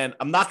 And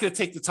I'm not going to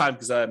take the time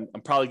because I'm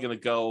probably going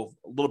to go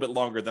a little bit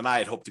longer than I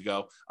had hoped to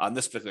go on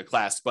this particular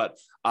class. But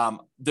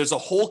there's a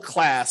whole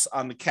class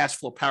on the cash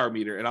flow power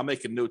meter, and I'll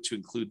make a note to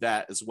include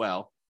that as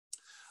well.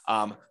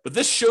 But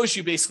this shows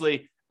you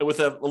basically with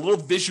a little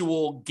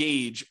visual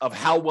gauge of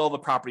how well the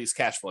property is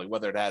cash flowing,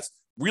 whether it has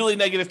really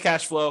negative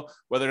cash flow,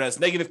 whether it has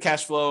negative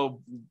cash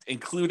flow,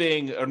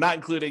 including or not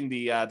including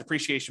the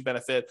depreciation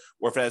benefit,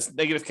 or if it has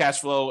negative cash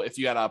flow if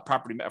you had a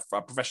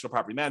professional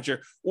property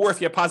manager, or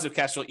if you have positive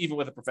cash flow even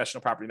with a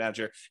professional property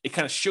manager. It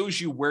kind of shows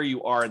you where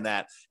you are in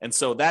that. And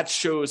so that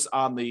shows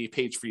on the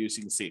page for you so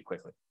you can see it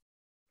quickly.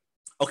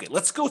 Okay,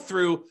 let's go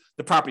through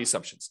the property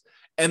assumptions.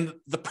 And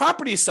the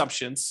property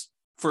assumptions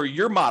for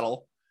your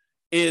model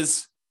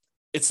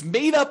it's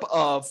made up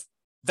of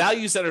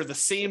values that are the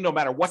same no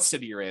matter what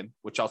city you're in,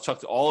 which I'll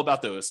talk all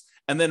about those,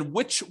 and then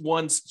which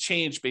ones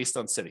change based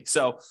on city.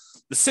 So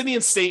the city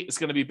and state is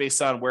going to be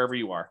based on wherever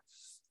you are.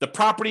 The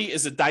property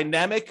is a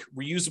dynamic,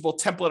 reusable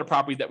template of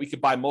property that we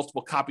could buy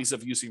multiple copies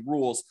of using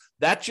rules.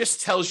 That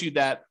just tells you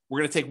that we're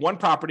going to take one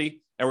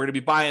property and we're going to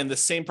be buying the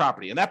same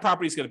property. And that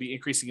property is going to be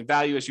increasing in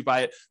value as you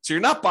buy it. So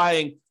you're not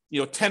buying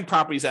 10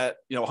 properties at,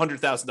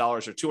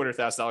 $100,000 or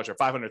 $200,000 or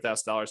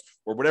 $500,000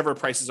 or whatever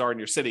prices are in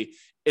your city.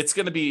 It's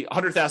going to be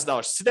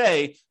 $100,000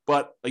 today,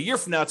 but a year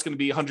from now, it's going to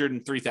be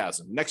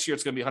 $103,000. Next year,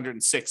 it's going to be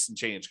 106 and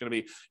change. It's going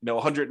to be,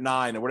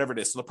 109 or whatever it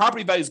is. So the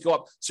property values go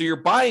up. So you're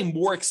buying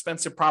more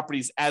expensive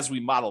properties as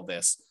we model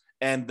this,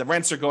 and the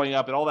rents are going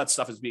up and all that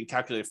stuff is being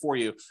calculated for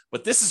you.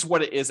 But this is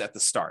what it is at the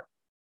start.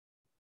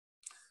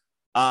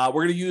 We're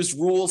going to use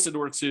rules in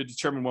order to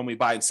determine when we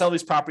buy and sell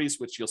these properties,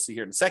 which you'll see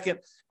here in a second.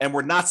 And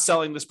we're not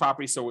selling this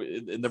property. So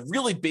in the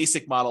really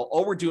basic model,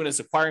 all we're doing is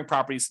acquiring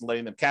properties and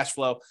letting them cash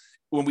flow.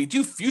 When we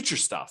do future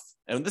stuff,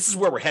 and this is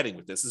where we're heading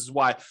with this, this is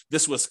why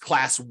this was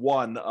class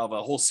one of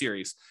a whole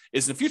series,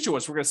 is in the future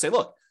ones, we're going to say,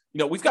 look,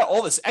 we've got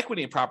all this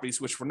equity in properties,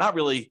 which we're not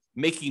really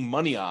making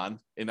money on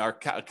in our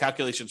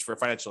calculations for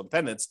financial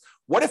independence.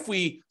 What if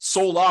we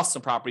sold off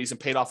some properties and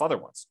paid off other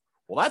ones?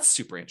 Well, that's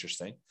super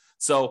interesting.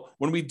 So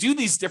when we do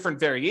these different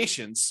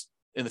variations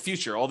in the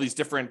future, all these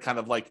different kind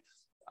of like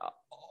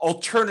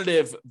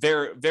alternative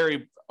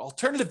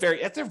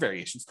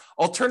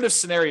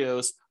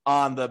scenarios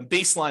on the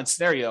baseline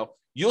scenario,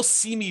 you'll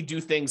see me do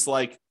things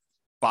like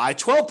buy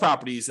 12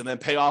 properties and then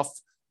pay off,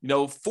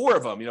 4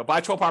 of them,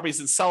 buy 12 properties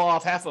and sell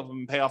off half of them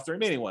and pay off the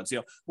remaining ones.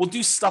 We'll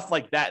do stuff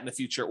like that in the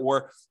future,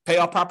 or pay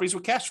off properties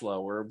with cash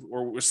flow,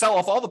 or sell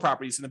off all the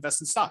properties and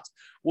invest in stocks.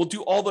 We'll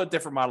do all the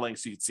different modeling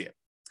so you can see it.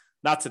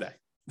 Not today.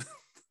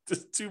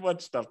 Just too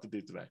much stuff to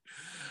do today.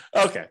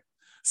 Okay.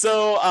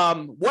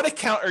 So what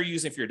account are you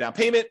using for your down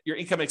payment, your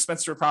income and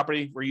expense for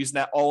property? We're using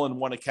that all in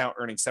one account,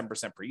 earning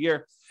 7% per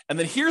year. And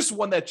then here's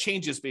one that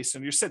changes based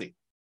on your city.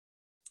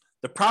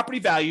 The property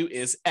value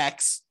is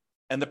X,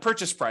 and the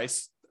purchase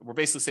price, we're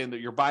basically saying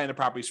that you're buying the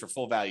properties for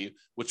full value,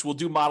 which we'll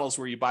do models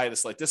where you buy at a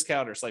slight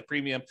discount or a slight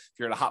premium if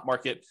you're in a hot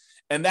market.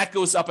 And that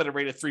goes up at a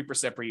rate of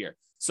 3% per year.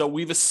 So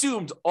we've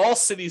assumed all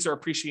cities are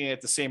appreciating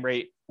at the same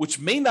rate, which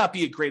may not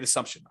be a great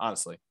assumption,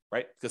 honestly,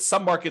 right? Because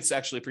some markets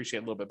actually appreciate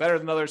a little bit better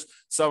than others.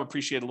 Some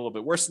appreciate a little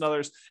bit worse than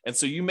others. And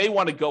so you may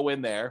want to go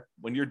in there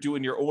when you're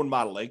doing your own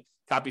modeling,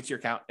 copy it to your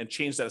account and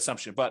change that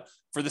assumption. But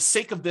for the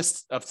sake of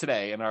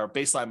today and our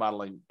baseline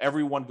modeling,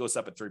 everyone goes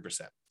up at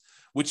 3%.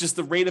 Which is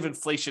the rate of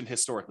inflation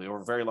historically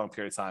over a very long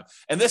period of time.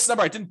 And this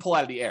number I didn't pull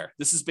out of the air.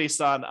 This is based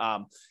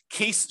on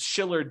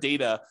Case-Shiller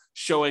data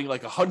showing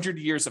like 100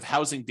 years of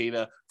housing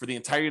data for the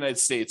entire United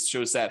States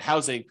shows that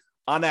housing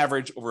on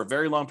average over a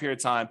very long period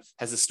of time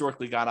has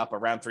historically gone up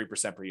around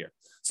 3% per year.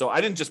 So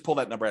I didn't just pull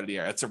that number out of the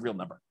air. That's a real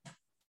number.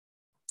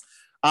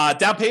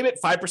 Down payment,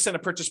 5%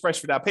 of purchase price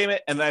for down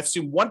payment. And then I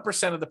assume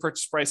 1% of the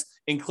purchase price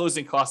in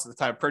closing costs at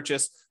the time of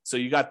purchase. So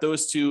you got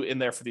those two in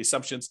there for the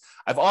assumptions.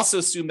 I've also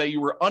assumed that you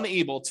were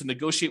unable to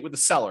negotiate with the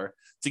seller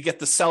to get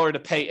the seller to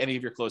pay any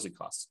of your closing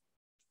costs.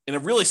 In a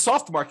really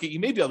soft market, you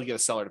may be able to get a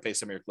seller to pay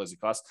some of your closing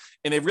costs.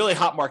 In a really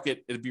hot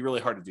market, it'd be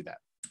really hard to do that.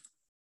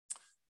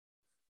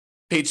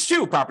 Page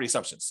 2, property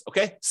assumptions.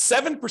 Okay.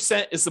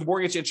 7% is the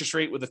mortgage interest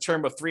rate with a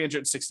term of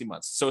 360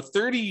 months. So a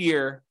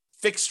 30-year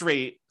fixed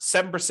rate,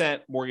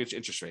 7% mortgage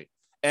interest rate.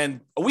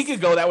 And a week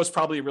ago, that was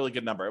probably a really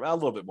good number, a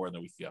little bit more than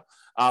a week ago.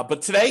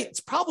 But today,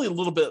 it's probably a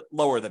little bit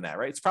lower than that,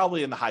 right? It's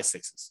probably in the high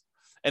 6s.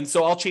 And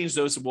so I'll change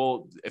those.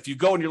 And if you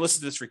go and you're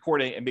listening to this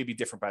recording, it may be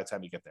different by the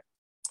time you get there.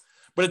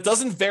 But it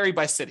doesn't vary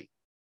by city.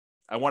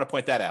 I want to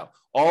point that out.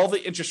 All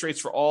the interest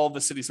rates for all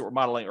the cities that we're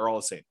modeling are all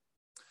the same.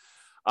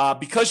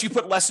 Because you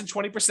put less than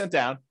 20%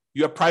 down,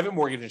 you have private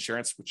mortgage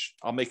insurance, which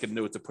I'll make a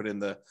note to put in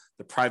the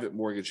private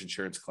mortgage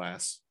insurance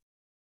class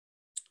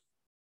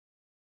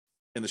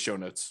in the show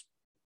notes.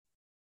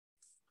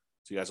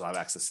 So you guys will have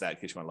access to that in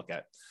case you want to look at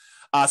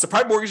it. So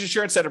private mortgage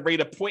insurance at a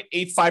rate of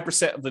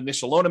 0.85% of the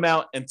initial loan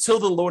amount until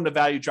the loan to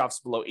value drops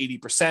below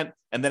 80%,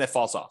 and then it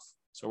falls off.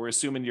 So we're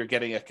assuming you're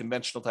getting a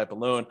conventional type of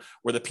loan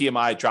where the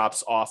PMI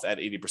drops off at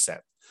 80%.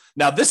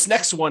 Now, this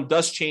next one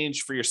does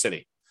change for your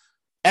city.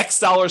 X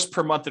dollars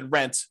per month in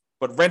rent,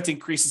 but rent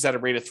increases at a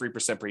rate of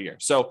 3% per year.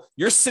 So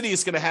your city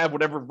is going to have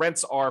whatever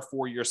rents are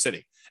for your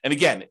city. And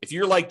again, if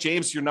you're like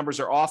James, your numbers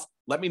are off,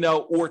 let me know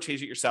or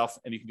change it yourself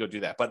and you can go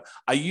do that. But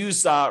I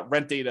use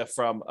rent data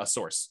from a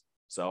source.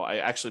 So I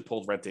actually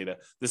pulled rent data.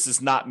 This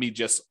is not me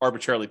just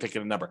arbitrarily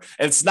picking a number.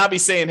 And it's not me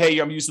saying, hey,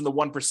 I'm using the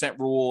 1%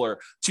 rule or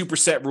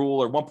 2% rule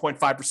or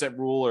 1.5%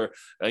 rule or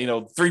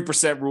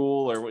 3%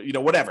 rule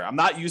or whatever. I'm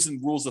not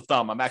using rules of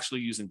thumb. I'm actually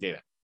using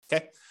data.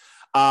 Okay.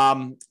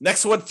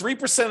 Next one,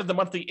 3% of the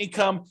monthly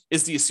income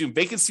is the assumed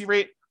vacancy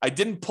rate. I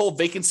didn't pull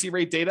vacancy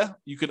rate data.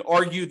 You could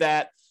argue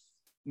that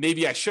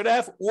maybe I should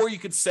have, or you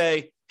could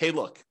say, hey,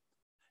 look,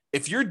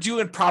 if you're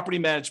doing property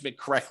management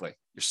correctly,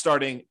 you're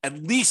starting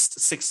at least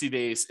 60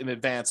 days in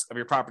advance of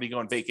your property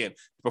going vacant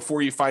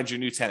before you find your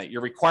new tenant.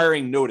 You're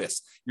requiring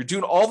notice. You're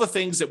doing all the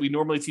things that we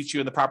normally teach you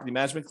in the property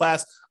management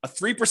class. A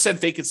 3%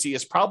 vacancy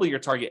is probably your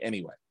target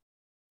anyway.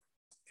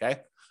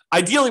 Okay.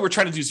 Ideally, we're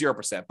trying to do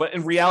 0%, but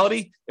in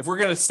reality, if we're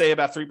going to stay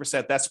about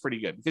 3%, that's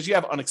pretty good because you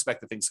have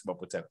unexpected things come up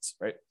with tenants,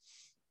 right?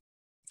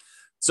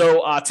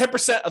 So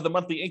 10% of the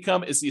monthly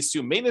income is the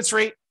assumed maintenance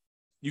rate.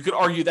 You could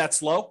argue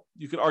that's low.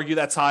 You could argue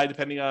that's high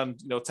depending on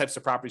types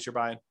of properties you're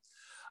buying.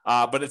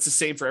 But it's the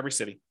same for every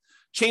city.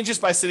 Changes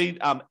by city,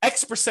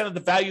 X% of the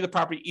value of the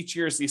property each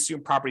year is the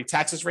assumed property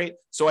taxes rate.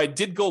 So I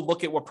did go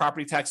look at what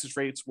property taxes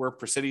rates were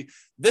per city.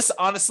 This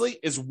honestly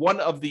is one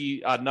of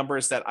the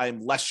numbers that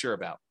I'm less sure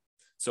about.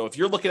 So if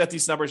you're looking at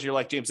these numbers, you're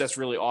like, James, that's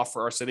really off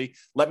for our city.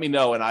 Let me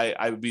know. And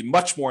I would be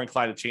much more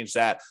inclined to change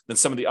that than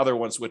some of the other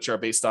ones, which are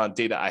based on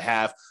data I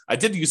have. I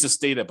did use this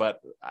data, but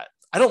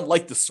I don't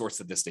like the source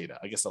of this data.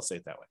 I guess I'll say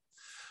it that way.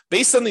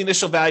 Based on the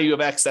initial value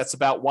of X, that's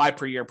about Y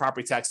per year in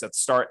property tax at the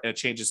start, and it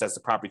changes as the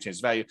property changes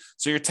value.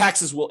 So your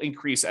taxes will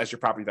increase as your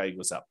property value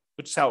goes up,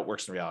 which is how it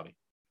works in reality.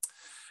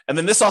 And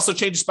then this also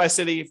changes by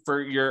city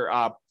for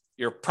your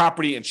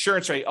property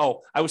insurance rate.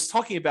 Oh, I was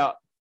talking about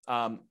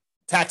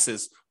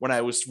taxes when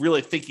I was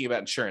really thinking about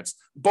insurance.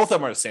 Both of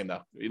them are the same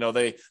though.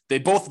 They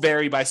both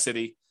vary by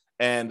city,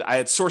 and I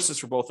had sources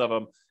for both of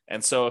them.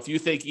 And so if you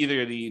think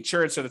either the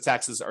insurance or the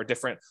taxes are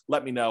different,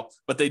 let me know.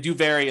 But they do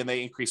vary and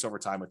they increase over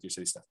time with your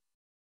city stuff.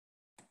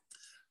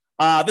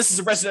 This is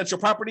a residential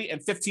property,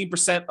 and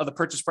 15% of the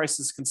purchase price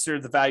is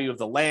considered the value of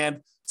the land.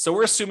 So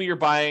we're assuming you're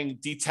buying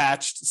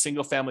detached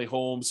single-family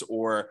homes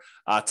or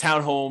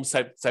townhomes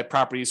type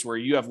properties where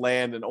you have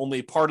land and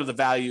only part of the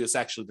value is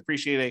actually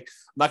depreciating.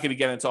 I'm not going to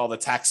get into all the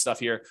tax stuff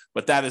here,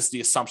 but that is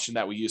the assumption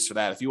that we use for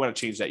that. If you want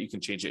to change that, you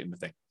can change it in the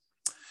thing.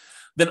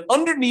 Then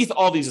underneath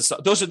all these,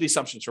 those are the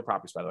assumptions for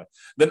properties, by the way.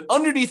 Then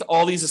underneath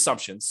all these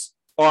assumptions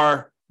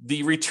are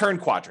the return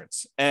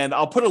quadrants. And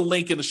I'll put a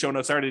link in the show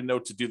notes. I already know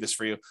to do this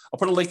for you. I'll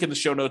put a link in the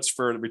show notes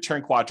for the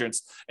return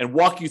quadrants and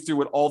walk you through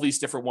what all these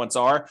different ones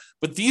are.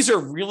 But these are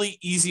really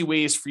easy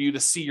ways for you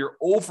to see your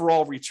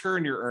overall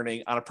return you're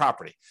earning on a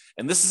property.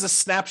 And this is a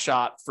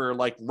snapshot for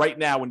like right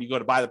now when you go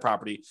to buy the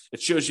property.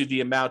 It shows you the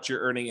amount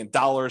you're earning in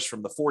dollars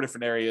from the 4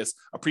 different areas: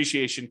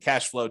 appreciation,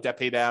 cash flow, debt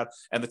pay down,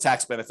 and the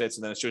tax benefits.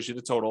 And then it shows you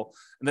the total.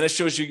 And then it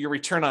shows you your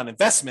return on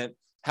investment,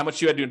 how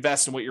much you had to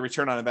invest and what your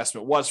return on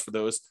investment was for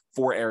those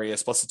 4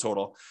 areas plus the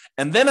total.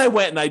 And then I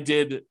went and I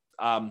did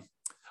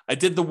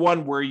the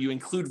one where you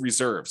include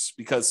reserves,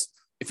 because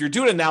if you're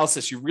doing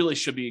analysis, you really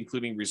should be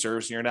including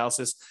reserves in your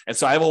analysis. And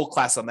so I have a whole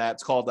class on that.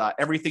 It's called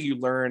Everything You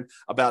Learn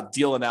About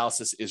Deal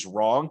Analysis is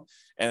Wrong.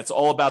 And it's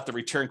all about the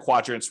return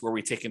quadrants where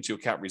we take into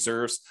account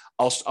reserves.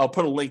 I'll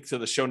put a link to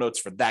the show notes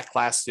for that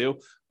class too,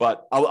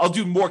 but I'll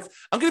do more.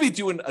 I'm going to be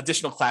doing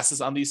additional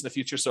classes on these in the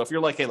future. So if you're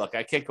like, hey, look,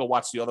 I can't go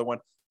watch the other one,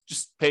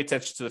 just pay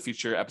attention to the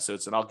future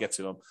episodes and I'll get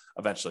to them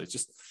eventually.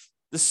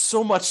 There's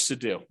so much to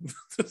do.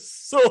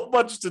 So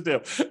much to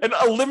do and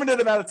a limited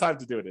amount of time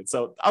to do it.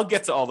 So I'll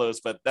get to all those,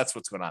 but that's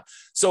what's going on.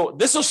 So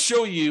this will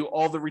show you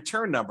all the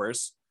return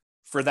numbers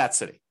for that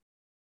city,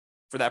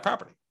 for that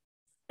property.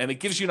 And it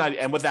gives you an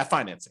idea, and with that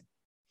financing.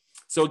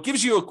 So it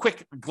gives you a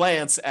quick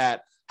glance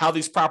at how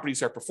these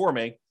properties are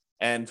performing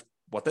and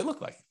what they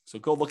look like. So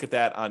go look at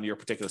that on your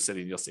particular city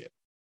and you'll see it.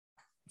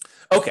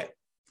 Okay.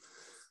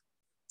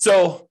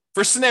 So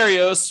for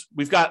scenarios,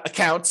 we've got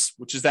accounts,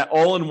 which is that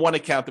all-in-one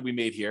account that we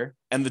made here,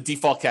 and the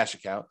default cash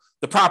account.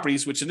 The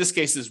properties, which in this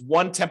case is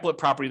one template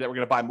property that we're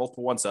going to buy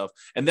multiple ones of.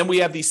 And then we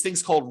have these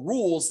things called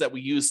rules that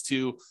we use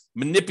to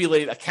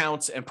manipulate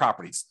accounts and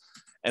properties.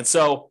 And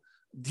so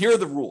here are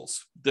the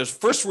rules. The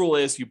first rule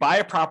is you buy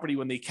a property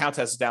when the account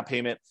has a down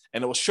payment,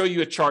 and it will show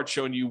you a chart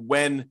showing you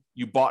when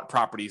you bought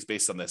properties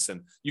based on this.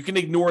 And you can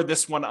ignore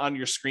this one on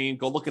your screen.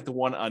 Go look at the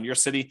one on your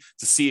city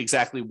to see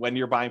exactly when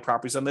you're buying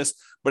properties on this.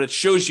 But it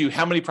shows you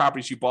how many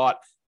properties you bought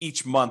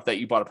each month that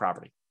you bought a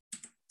property.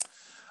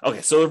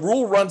 Okay, so the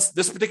rule runs,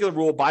 this particular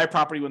rule, buy a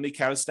property when the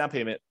account is down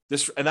payment.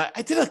 And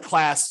I did a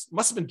class,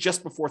 must have been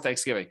just before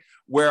Thanksgiving,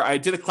 where I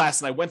did a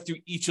class and I went through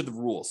each of the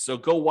rules. So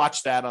go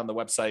watch that on the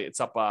website.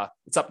 It's up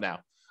now.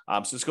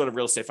 So just go to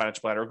Real Estate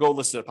Financial Planner or go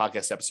listen to the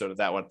podcast episode of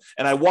that one.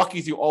 And I walk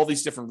you through all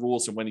these different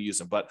rules and when to use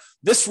them. But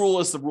this rule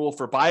is the rule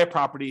for buy a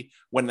property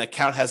when the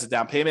account has a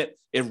down payment.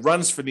 It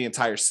runs for the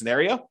entire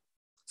scenario.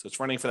 So it's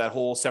running for that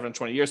whole 7 to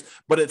 20 years,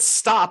 but it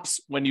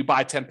stops when you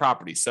buy 10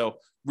 properties. So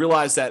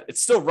realize that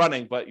it's still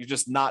running, but you're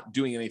just not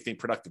doing anything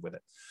productive with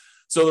it.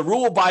 So the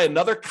rule will buy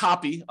another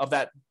copy of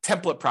that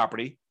template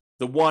property,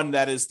 the one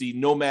that is the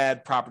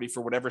Nomad property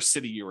for whatever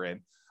city you're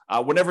in,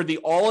 whenever the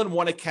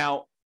all-in-one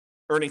account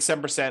earning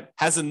 7%,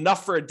 has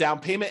enough for a down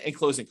payment and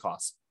closing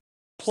costs,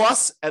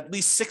 plus at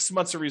least 6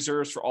 months of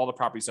reserves for all the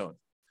properties owned.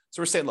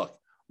 So we're saying, look,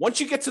 once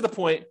you get to the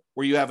point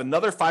where you have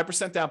another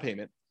 5% down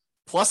payment,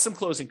 plus some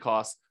closing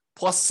costs,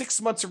 plus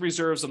 6 months of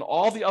reserves on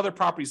all the other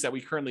properties that we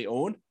currently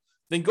own,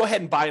 then go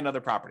ahead and buy another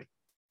property,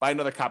 buy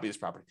another copy of this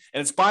property.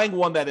 And it's buying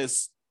one that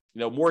is,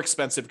 more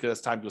expensive because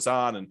as time goes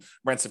on and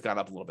rents have gone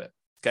up a little bit.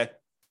 Okay.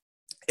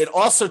 It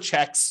also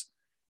checks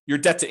your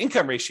debt to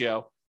income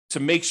ratio to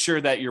make sure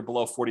that you're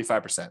below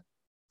 45%.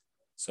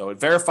 So it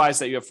verifies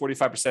that you have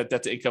 45%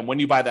 debt to income when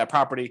you buy that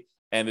property,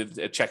 and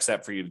it checks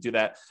that for you to do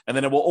that. And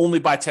then it will only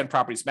buy 10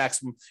 properties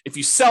maximum. If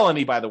you sell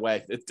any, by the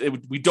way,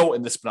 we don't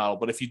in this model,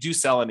 but if you do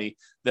sell any,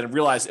 then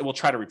realize it will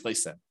try to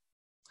replace them.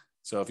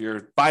 So if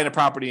you're buying a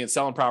property and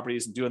selling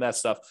properties and doing that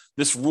stuff,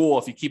 this rule,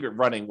 if you keep it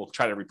running, will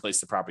try to replace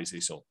the properties that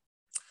you sold.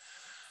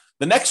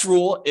 The next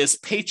rule is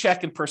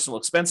paycheck and personal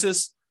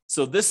expenses.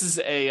 So this is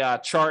a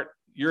chart.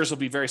 Yours will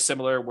be very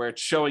similar, where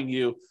it's showing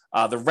you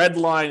the red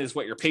line is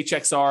what your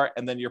paychecks are,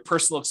 and then your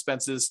personal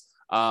expenses,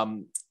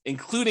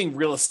 including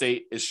real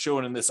estate, is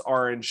shown in this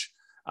orange.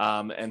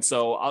 And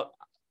so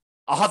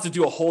I'll have to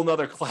do a whole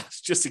nother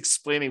class just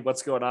explaining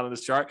what's going on in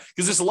this chart,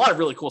 because there's a lot of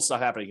really cool stuff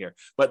happening here.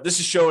 But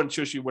this is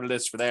shows you what it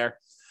is for there.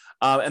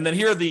 And then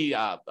here are the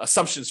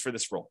assumptions for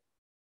this rule.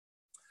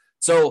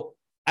 So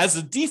as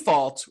a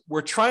default,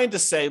 we're trying to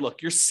say,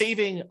 look, you're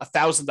saving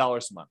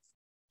 $1,000 a month.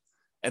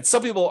 And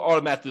some people are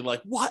automatically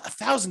like, what,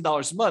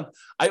 $1,000 a month?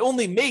 I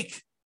only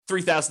make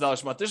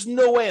 $3,000 a month. There's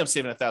no way I'm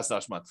saving $1,000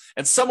 a month.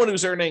 And someone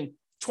who's earning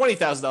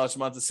 $20,000 a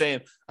month is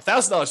saying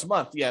 $1,000 a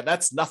month. Yeah,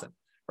 that's nothing,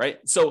 right?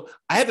 So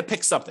I had to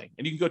pick something,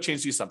 and you can go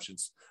change the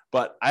assumptions,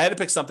 but I had to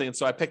pick something. And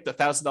so I picked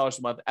 $1,000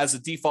 a month as a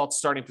default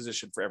starting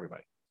position for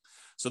everybody.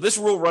 So this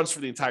rule runs for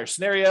the entire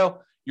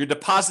scenario. You're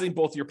depositing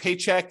both your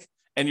paycheck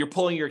and you're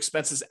pulling your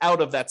expenses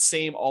out of that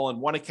same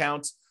all-in-one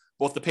account.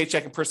 Both the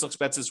paycheck and personal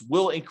expenses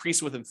will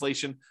increase with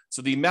inflation.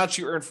 So the amount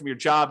you earn from your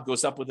job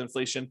goes up with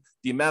inflation.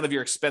 The amount of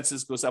your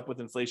expenses goes up with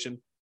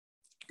inflation.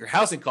 Your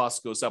housing costs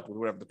goes up with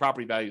whatever the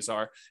property values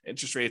are,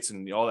 interest rates,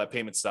 and all that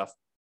payment stuff.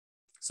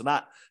 So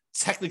not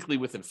technically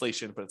with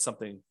inflation, but it's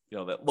something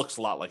that looks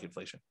a lot like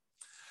inflation.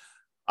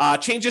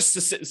 Changes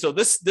to so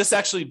this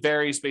actually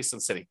varies based on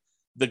city.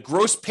 The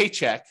gross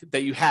paycheck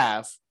that you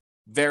have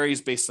varies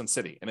based on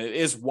city. And it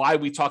is why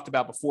we talked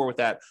about before with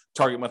that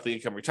target monthly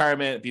income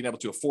retirement, being able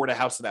to afford a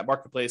house in that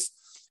marketplace.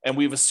 And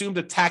we've assumed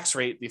a tax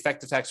rate, the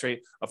effective tax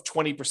rate of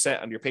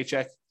 20% on your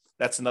paycheck.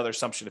 That's another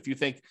assumption. If you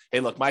think, hey,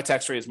 look, my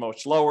tax rate is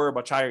much lower,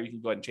 much higher, you can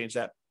go ahead and change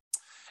that.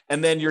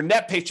 And then your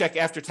net paycheck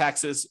after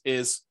taxes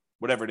is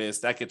whatever it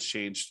is. That gets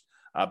changed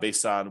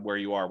based on where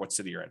you are, what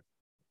city you're in.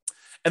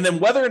 And then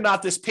whether or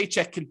not this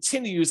paycheck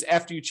continues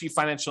after you achieve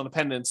financial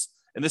independence,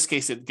 in this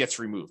case, it gets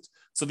removed.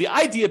 So the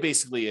idea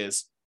basically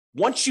is,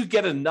 once you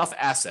get enough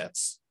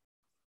assets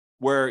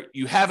where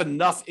you have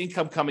enough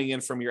income coming in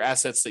from your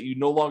assets that you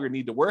no longer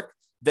need to work,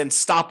 then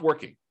stop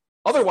working.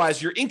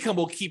 Otherwise, your income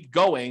will keep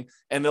going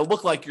and it'll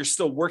look like you're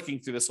still working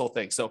through this whole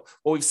thing. So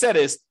what we've said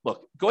is,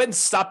 look, go ahead and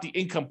stop the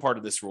income part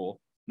of this rule,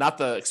 not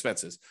the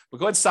expenses, but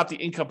go ahead and stop the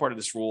income part of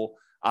this rule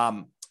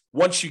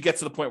once you get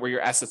to the point where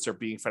your assets are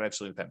being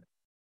financially independent.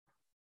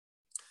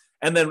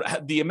 And then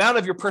the amount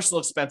of your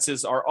personal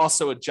expenses are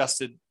also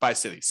adjusted by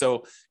city.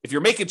 So if you're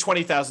making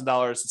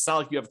 $20,000, it's not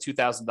like you have a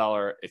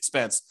 $2,000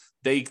 expense.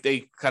 They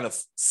kind of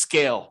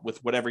scale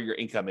with whatever your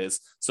income is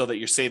so that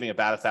you're saving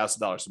about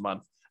 $1,000 a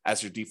month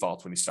as your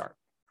default when you start.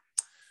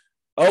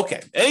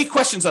 Okay, any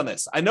questions on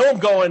this? I know I'm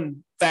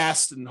going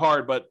fast and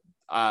hard, but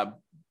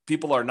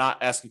people are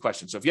not asking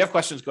questions. So if you have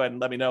questions, go ahead and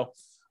let me know.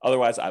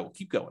 Otherwise, I will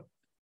keep going.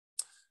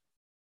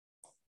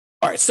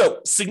 All right, so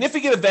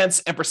significant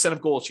events and percent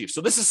of goal achieved. So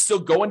this is still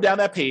going down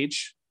that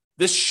page.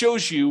 This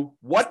shows you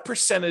what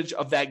percentage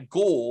of that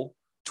goal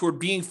toward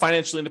being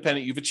financially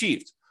independent you've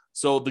achieved.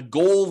 So the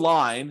goal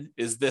line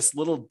is this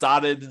little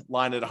dotted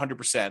line at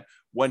 100%.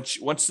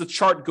 Once the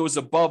chart goes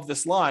above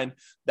this line,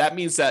 that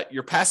means that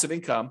your passive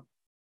income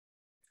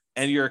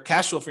and your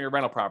cash flow from your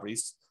rental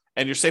properties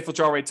and your safe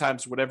withdrawal rate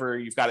times whatever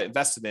you've got it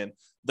invested in,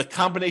 the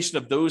combination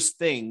of those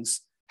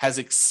things has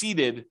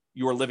exceeded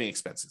your living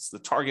expenses, the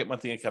target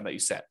monthly income that you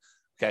set.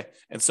 Okay.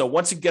 And so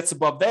once it gets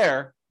above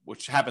there,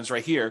 which happens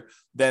right here,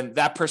 then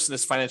that person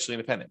is financially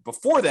independent.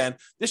 Before then,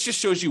 this just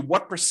shows you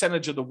what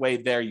percentage of the way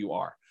there you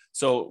are.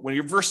 So when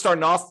you're first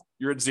starting off,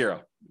 you're at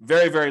zero,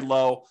 very, very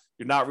low.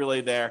 You're not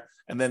really there.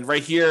 And then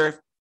right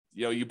here,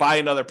 you buy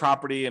another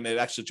property and it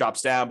actually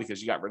drops down because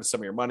you got rid of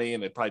some of your money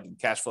and it probably didn't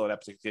cash flow in that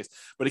particular case,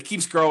 but it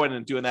keeps growing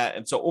and doing that.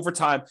 And so over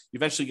time, you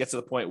eventually get to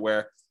the point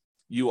where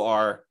you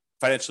are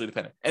financially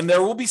independent. And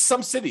there will be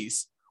some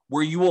cities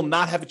where you will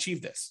not have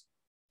achieved this.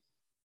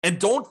 And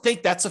don't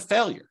think that's a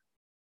failure.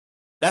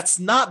 That's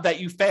not that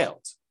you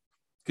failed,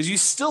 because you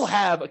still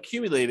have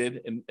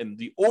accumulated in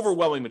the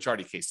overwhelming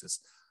majority of cases,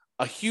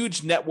 a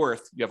huge net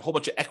worth. You have a whole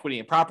bunch of equity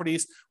in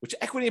properties, which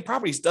equity in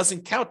properties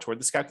doesn't count toward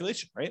this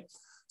calculation, right?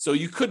 So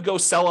you could go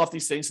sell off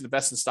these things and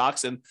invest in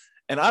stocks. And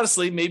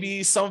honestly,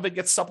 maybe some of it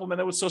gets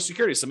supplemented with Social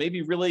Security. So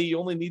maybe really you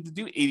only need to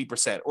do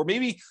 80%, or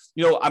maybe,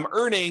 I'm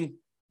earning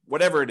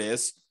whatever it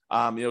is,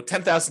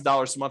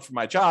 $10,000 a month for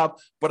my job,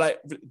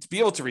 but to be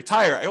able to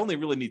retire, I only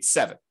really need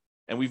 7.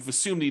 And we've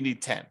assumed you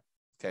need 10.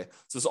 Okay.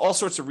 So there's all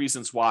sorts of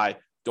reasons why.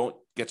 Don't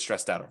get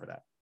stressed out over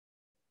that.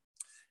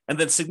 And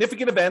then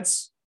significant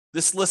events.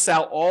 This lists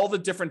out all the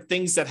different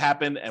things that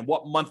happened and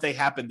what month they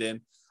happened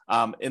in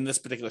this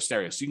particular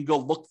scenario. So you can go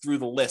look through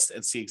the list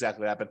and see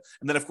exactly what happened.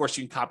 And then, of course,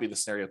 you can copy the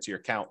scenario to your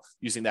account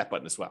using that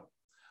button as well.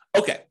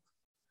 Okay.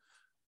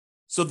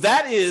 So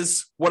that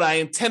is what I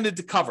intended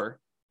to cover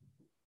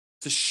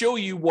to show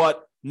you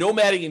what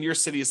nomading in your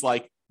city is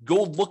like.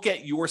 Go look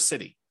at your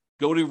city.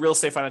 Go to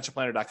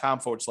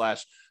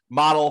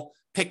realestatefinancialplanner.com/model.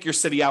 Pick your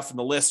city out from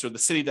the list or the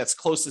city that's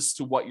closest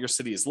to what your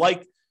city is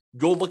like.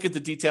 Go look at the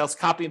details,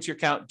 copy into your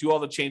account, do all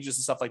the changes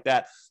and stuff like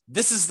that.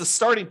 This is the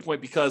starting point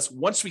because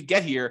once we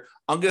get here,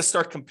 I'm going to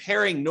start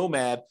comparing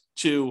Nomad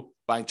to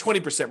buying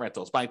 20%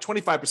 rentals, buying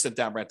 25%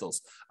 down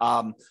rentals,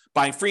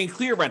 buying free and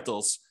clear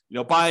rentals,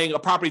 buying a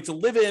property to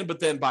live in,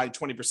 but then buying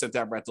 20%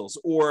 down rentals,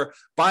 or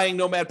buying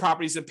Nomad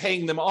properties and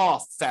paying them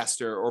off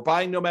faster, or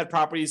buying Nomad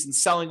properties and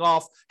selling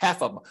off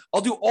half of them.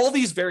 I'll do all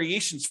these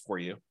variations for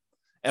you,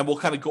 and we'll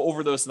kind of go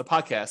over those in the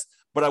podcast.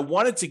 But I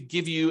wanted to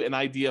give you an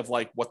idea of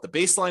like what the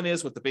baseline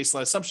is, what the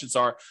baseline assumptions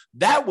are.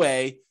 That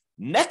way,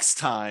 next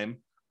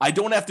time, I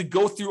don't have to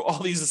go through all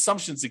these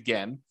assumptions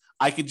again.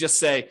 I can just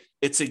say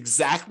it's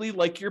exactly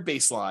like your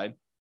baseline,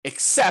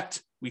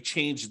 except we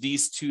change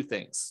these 2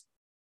 things.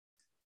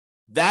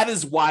 That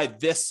is why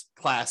this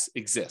class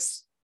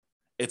exists.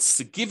 It's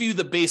to give you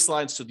the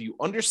baseline so that you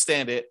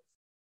understand it,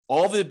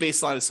 all the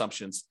baseline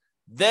assumptions.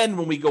 Then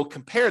when we go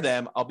compare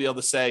them, I'll be able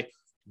to say,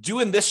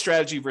 doing this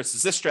strategy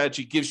versus this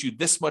strategy gives you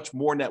this much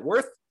more net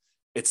worth.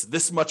 It's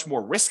this much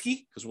more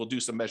risky because we'll do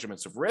some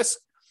measurements of risk.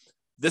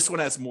 This one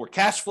has more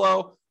cash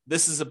flow.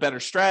 This is a better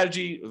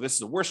strategy. Or this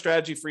is a worse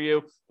strategy for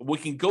you. We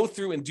can go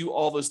through and do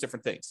all those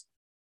different things.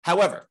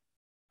 However,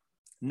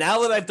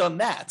 now that I've done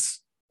that,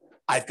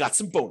 I've got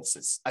some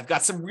bonuses. I've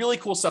got some really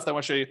cool stuff that I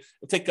want to show you.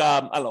 It'll take,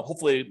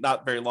 hopefully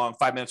not very long,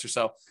 5 minutes or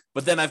so.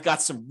 But then I've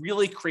got some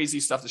really crazy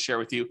stuff to share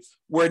with you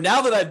where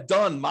now that I've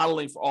done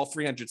modeling for all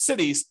 300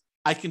 cities,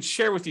 I can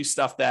share with you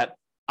stuff that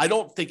I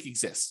don't think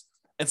exists.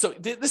 And so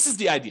this is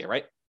the idea,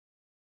 right?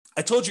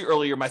 I told you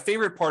earlier, my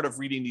favorite part of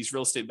reading these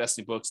real estate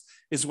investing books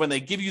is when they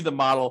give you the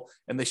model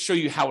and they show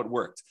you how it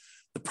worked.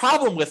 The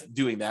problem with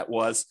doing that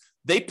was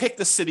they picked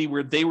the city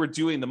where they were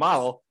doing the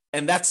model,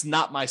 and that's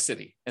not my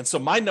city. And so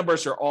my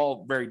numbers are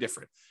all very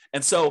different.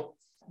 And so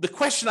the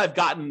question I've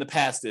gotten in the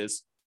past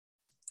is,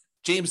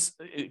 James,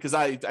 because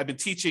I've been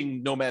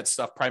teaching Nomad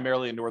stuff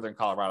primarily in Northern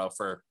Colorado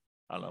for,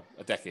 a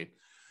decade.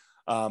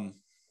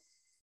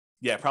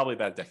 Probably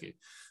about a decade.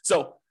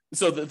 So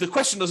the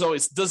question is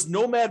always, does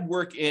Nomad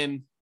work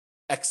in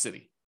X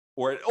city?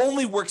 Or it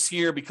only works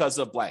here because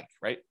of blank,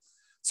 right?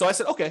 So I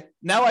said, okay,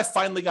 now I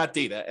finally got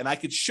data and I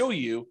could show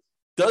you,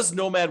 does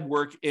Nomad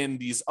work in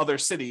these other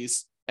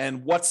cities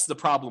and what's the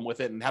problem with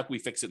it and how can we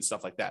fix it and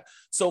stuff like that.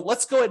 So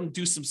let's go ahead and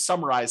do some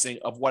summarizing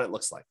of what it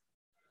looks like.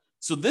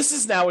 So this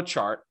is now a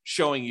chart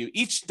showing you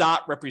each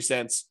dot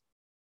represents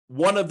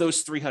one of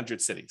those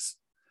 300 cities.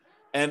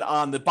 And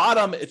on the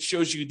bottom, it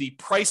shows you the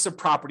price of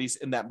properties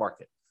in that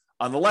market.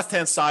 On the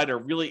left-hand side are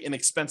really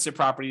inexpensive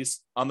properties.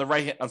 On the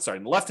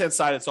left-hand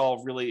side, it's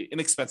all really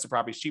inexpensive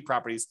properties, cheap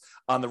properties.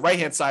 On the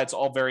right-hand side, it's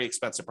all very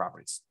expensive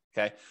properties,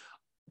 okay?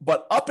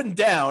 But up and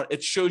down,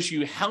 it shows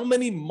you how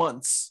many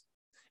months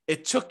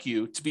it took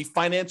you to be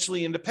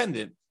financially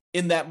independent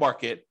in that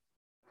market,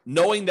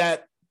 knowing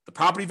that the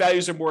property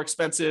values are more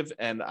expensive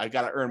and I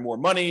got to earn more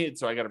money,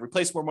 so I got to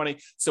replace more money.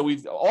 So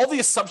all the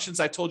assumptions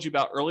I told you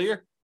about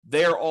earlier,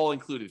 they're all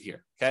included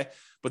here, okay?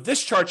 But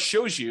this chart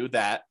shows you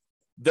that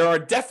there are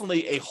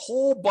definitely a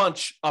whole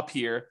bunch up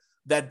here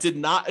that did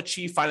not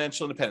achieve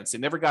financial independence. They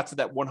never got to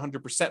that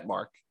 100%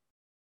 mark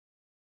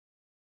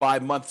by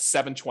month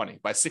 720,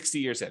 by 60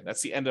 years in.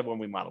 That's the end of when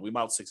we modeled. We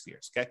modeled 60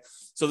 years, okay?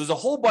 So there's a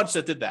whole bunch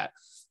that did that.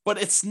 But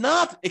it's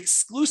not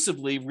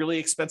exclusively really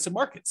expensive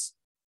markets.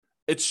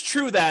 It's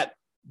true that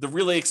the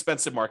really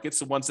expensive markets,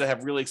 the ones that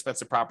have really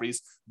expensive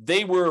properties,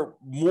 they were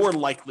more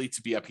likely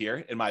to be up here,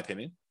 in my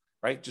opinion.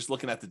 Right? Just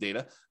looking at the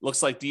data,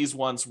 looks like these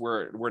ones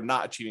were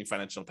not achieving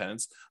financial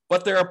independence,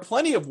 but there are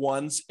plenty of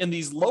ones in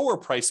these lower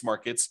price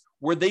markets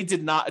where they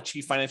did not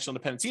achieve financial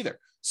independence either.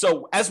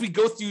 So as we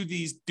go through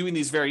doing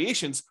these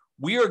variations,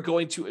 we are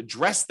going to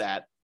address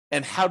that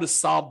and how to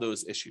solve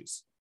those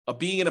issues of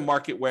being in a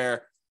market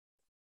where,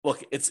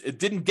 look, it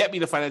didn't get me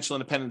to financial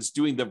independence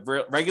doing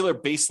the regular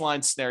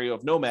baseline scenario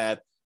of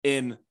Nomad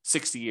in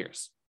 60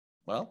 years.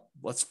 Well,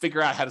 let's figure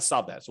out how to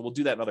solve that. So we'll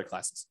do that in other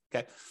classes,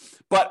 okay?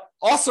 But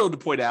also to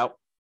point out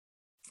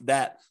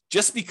that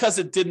just because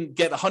it didn't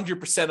get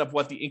 100% of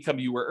what the income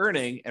you were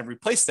earning and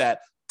replace that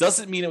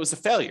doesn't mean it was a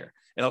failure.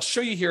 And I'll show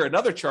you here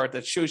another chart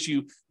that shows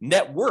you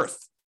net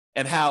worth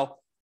and how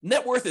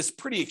net worth is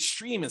pretty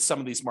extreme in some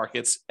of these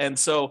markets. And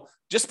so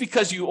just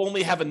because you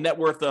only have a net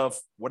worth of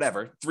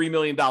whatever, $3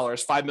 million,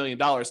 $5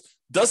 million,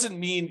 doesn't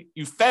mean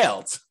you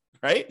failed,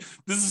 right?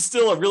 This is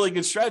still a really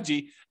good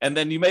strategy. And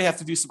then you may have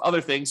to do some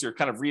other things or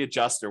kind of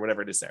readjust or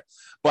whatever it is there.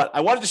 But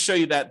I wanted to show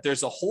you that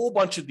there's a whole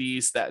bunch of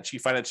these that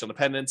achieve financial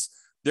independence.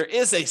 There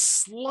is a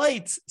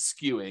slight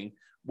skewing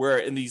where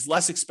in these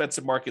less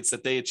expensive markets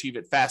that they achieve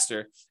it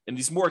faster. In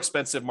these more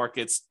expensive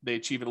markets, they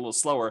achieve it a little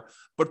slower.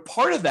 But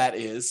part of that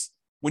is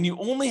when you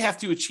only have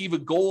to achieve a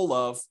goal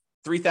of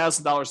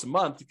 $3,000 a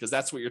month, because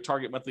that's what your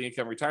target monthly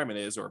income retirement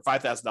is, or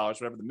 $5,000,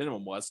 whatever the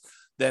minimum was,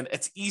 then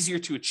it's easier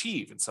to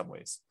achieve in some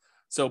ways.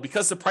 So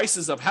because the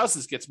prices of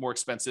houses gets more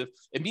expensive,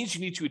 it means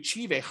you need to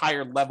achieve a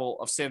higher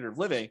level of standard of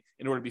living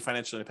in order to be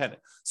financially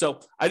independent. So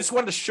I just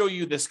wanted to show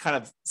you this kind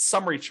of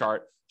summary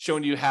chart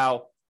showing you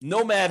how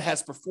Nomad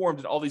has performed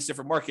in all these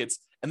different markets.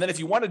 And then if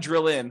you want to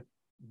drill in,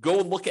 go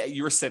look at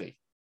your city,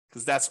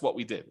 because that's what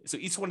we did. So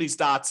each one of these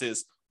dots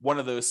is one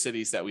of those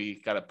cities that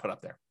we got to put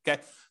up there.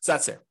 Okay, so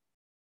that's there.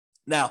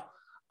 Now,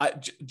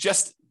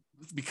 just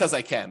because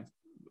I can,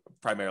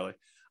 primarily,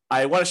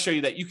 I want to show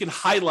you that you can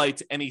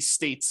highlight any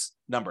state's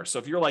number. So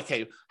if you're like,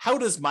 hey, how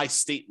does my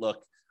state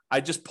look? I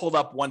just pulled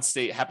up one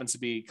state, it happens to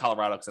be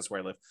Colorado because that's where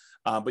I live.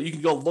 But you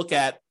can go look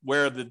at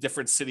where the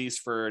different cities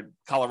for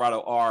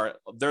Colorado are.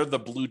 They're the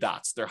blue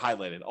dots. They're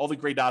highlighted. All the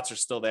gray dots are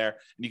still there,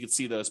 and you can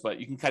see those, but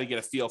you can kind of get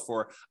a feel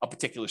for a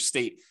particular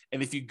state.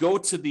 And if you go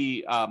to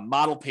the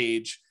model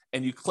page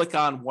and you click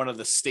on one of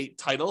the state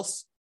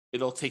titles,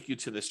 it'll take you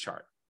to this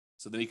chart.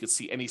 So then you can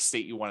see any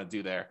state you want to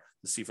do there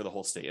to see for the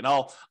whole state. And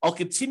I'll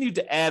continue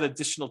to add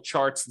additional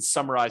charts and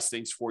summarize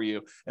things for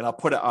you, and I'll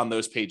put it on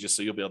those pages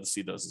so you'll be able to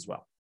see those as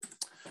well.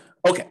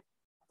 Okay,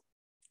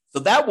 so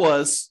that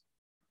was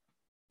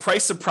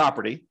price of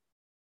property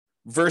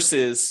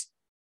versus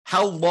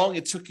how long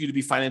it took you to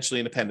be financially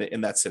independent in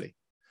that city.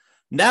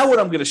 Now what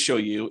I'm going to show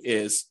you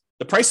is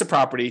the price of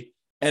property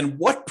and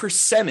what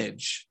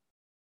percentage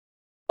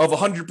of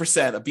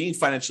 100% of being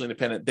financially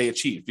independent they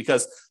achieved.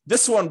 Because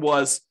this one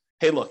was,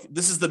 hey, look,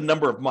 this is the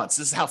number of months.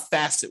 This is how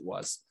fast it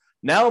was.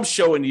 Now I'm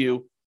showing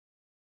you,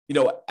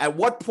 at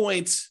what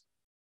point,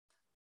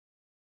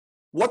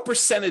 what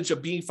percentage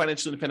of being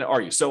financially independent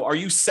are you? So are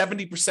you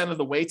 70% of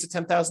the way to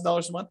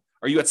 $10,000 a month?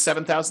 Are you at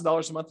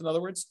 $7,000 a month, in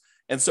other words?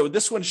 And so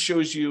this one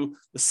shows you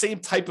the same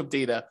type of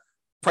data,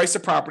 price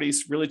of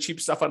properties, really cheap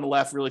stuff on the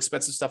left, really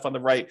expensive stuff on the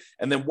right,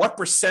 and then what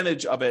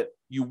percentage of it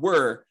you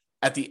were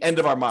at the end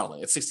of our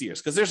modeling at 60 years.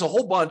 Because there's a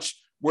whole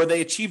bunch where they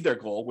achieved their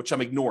goal, which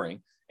I'm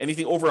ignoring.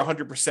 Anything over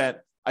 100%,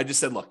 I just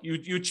said, look,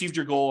 you achieved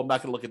your goal. I'm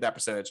not going to look at that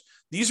percentage.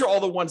 These are all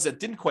the ones that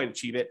didn't quite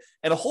achieve it.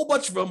 And a whole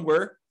bunch of them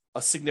were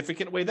a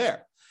significant way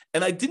there.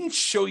 And I didn't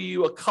show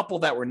you a couple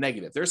that were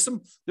negative. There's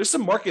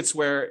some markets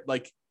where,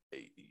 like,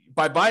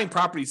 by buying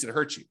properties, it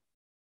hurts you,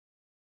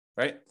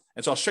 right?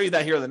 And so I'll show you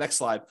that here on the next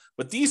slide.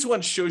 But these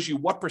ones shows you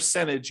what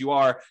percentage you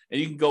are, and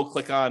you can go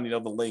click on the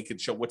link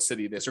and show what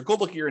city it is, or go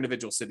look at your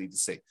individual city to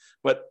see.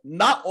 But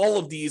not all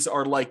of these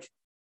are like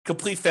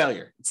complete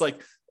failure. It's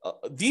like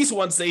these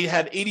ones, they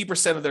had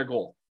 80% of their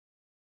goal.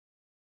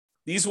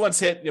 These ones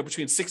hit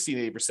between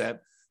 60 and 80%.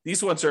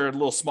 These ones are a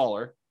little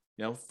smaller.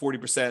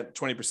 40%,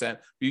 20%,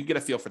 but you can get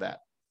a feel for that.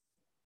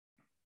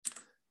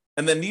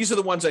 And then these are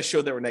the ones I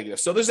showed that were negative.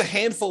 So there's a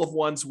handful of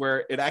ones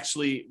where it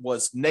actually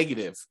was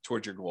negative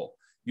towards your goal.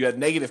 You had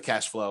negative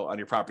cash flow on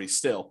your property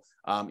still,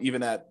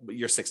 even at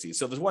year 60.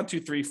 So there's 1, 2,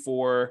 3,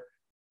 4,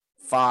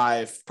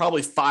 5,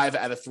 probably 5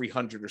 out of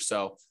 300 or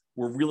so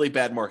were really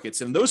bad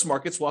markets. And those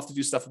markets we'll have to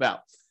do stuff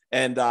about.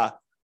 And I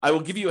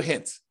will give you a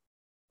hint.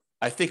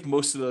 I think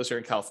most of those are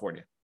in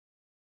California.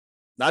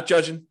 Not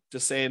judging,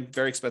 just saying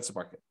very expensive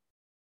market.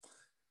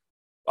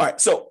 All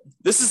right, so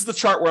this is the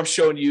chart where I'm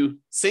showing you,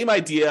 same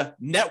idea,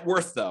 net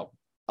worth though,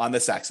 on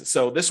this axis.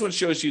 So this one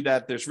shows you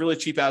that there's really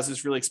cheap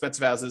houses, really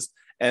expensive houses,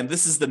 and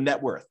this is the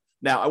net worth.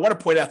 Now, I want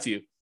to point out to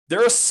you,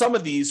 there are some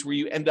of these where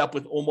you end up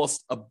with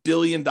almost $1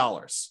 billion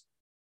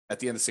at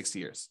the end of 60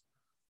 years.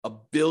 $1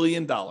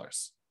 billion.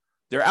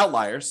 They're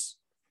outliers.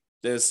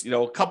 There's,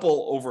 a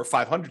couple over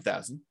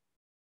 500,000.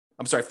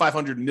 I'm sorry,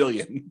 500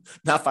 million,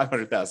 not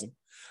 500,000.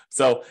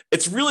 So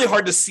it's really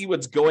hard to see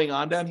what's going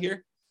on down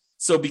here.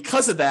 So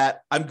because of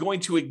that, I'm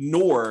going to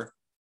ignore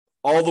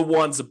all the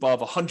ones above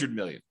 100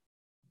 million.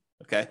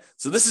 Okay.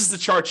 So this is the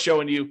chart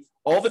showing you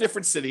all the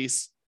different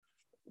cities,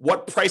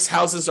 what price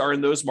houses are in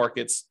those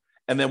markets,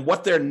 and then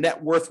what their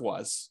net worth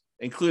was,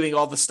 including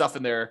all the stuff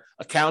in their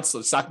accounts, so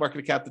the stock market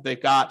account that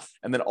they've got,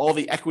 and then all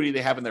the equity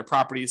they have in their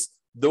properties.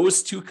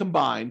 Those two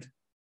combined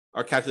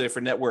are calculated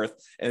for net worth,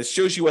 and it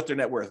shows you what their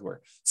net worth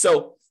were.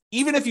 So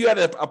even if you had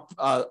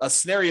a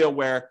scenario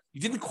where you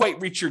didn't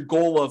quite reach your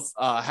goal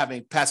of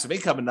having passive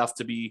income enough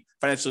to be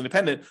financially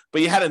independent,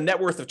 but you had a net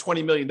worth of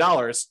 $20 million,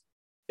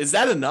 is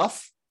that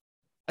enough?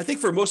 I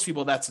think for most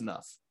people, that's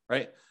enough,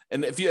 right?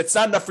 And if it's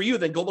not enough for you,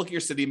 then go look at your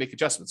city and make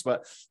adjustments.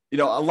 But a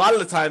lot of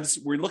the times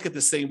we look at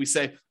this thing, we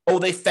say, oh,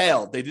 they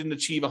failed. They didn't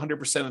achieve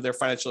 100% of their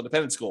financial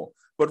independence goal.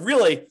 But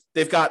really,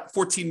 they've got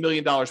 $14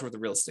 million worth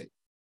of real estate.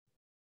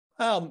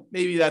 Well,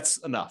 maybe that's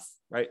enough,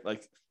 right?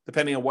 Like,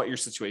 depending on what your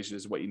situation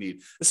is, what you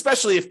need,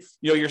 especially if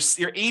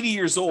you're 80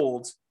 years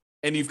old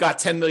and you've got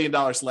 $10 million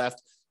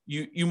left,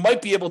 you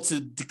might be able to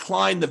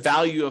decline the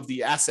value of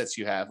the assets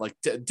you have, like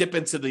to dip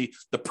into the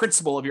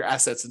principal of your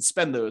assets and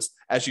spend those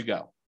as you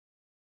go.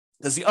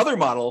 Because the other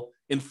model,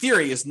 in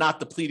theory, is not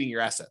depleting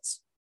your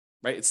assets,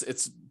 right?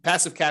 It's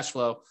passive cash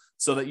flow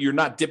so that you're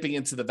not dipping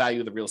into the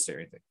value of the real estate or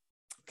anything.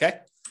 Okay.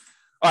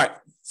 All right.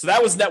 So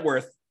that was net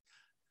worth.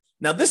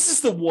 Now, this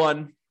is the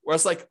one where I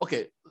was like,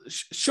 okay,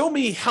 show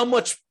me how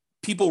much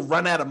people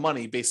run out of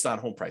money based on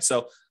home price.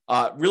 So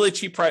really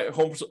cheap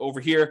homes over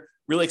here,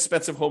 really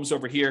expensive homes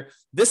over here.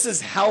 This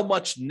is how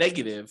much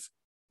negative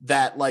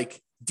that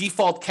like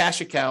default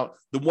cash account,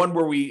 the one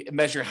where we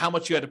measure how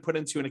much you had to put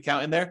into an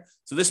account in there.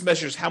 So this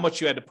measures how much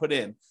you had to put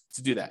in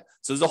to do that.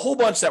 So there's a whole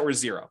bunch that were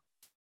zero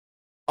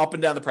up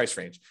and down the price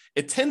range.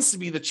 It tends to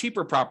be the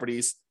cheaper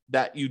properties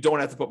that you don't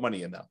have to put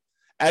money in though.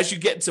 As you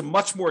get into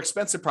much more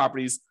expensive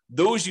properties,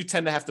 those you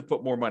tend to have to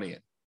put more money in.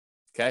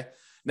 Okay.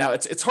 Now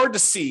it's hard to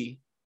see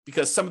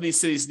because some of these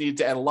cities need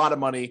to add a lot of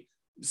money.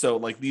 So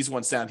like these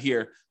ones down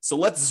here. So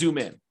let's zoom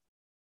in.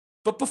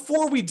 But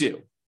before we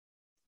do,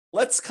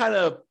 let's kind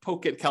of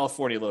poke at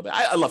California a little bit.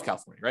 I love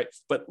California, right?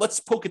 But let's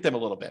poke at them a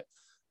little bit.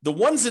 The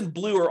ones in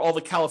blue are all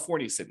the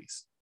California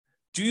cities.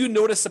 Do you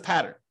notice a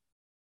pattern?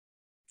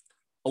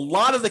 A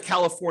lot of the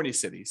California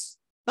cities,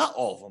 not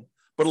all of them,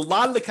 but a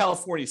lot of the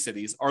California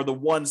cities are the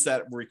ones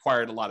that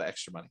required a lot of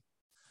extra money.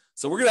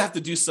 So we're going to have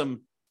to do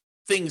some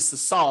things to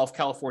solve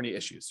California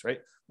issues,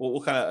 right?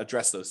 We'll kind of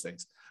address those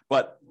things.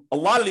 But a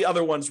lot of the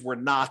other ones were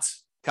not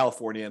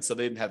California, and so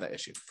they didn't have that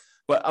issue.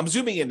 But I'm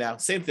zooming in now,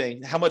 same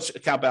thing, how much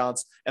account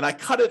balance, and I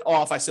cut it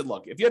off. I said,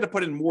 look, if you had to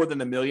put in more than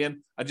 $1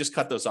 million, I just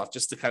cut those off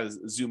just to kind of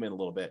zoom in a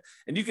little bit.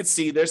 And you can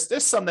see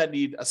there's some that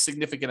need a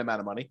significant amount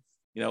of money,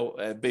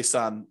 based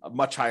on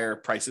much higher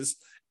prices.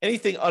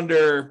 Anything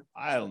under,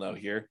 I don't know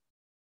here,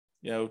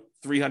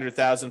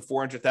 300,000,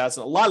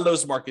 400,000, a lot of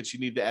those markets you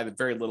need to add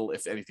very little,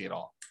 if anything at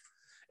all.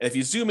 And if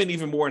you zoom in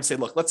even more and say,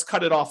 look, let's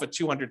cut it off at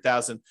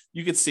 200,000,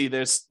 you can see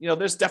there's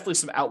definitely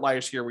some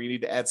outliers here where you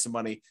need to add some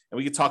money. And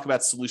we can talk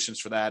about solutions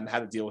for that and how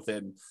to deal with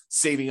it and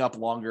saving up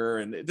longer.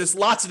 And there's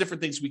lots of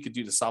different things we could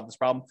do to solve this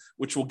problem,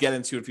 which we'll get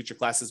into in future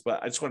classes.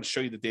 But I just want to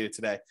show you the data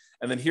today.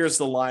 And then here's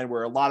the line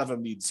where a lot of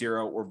them need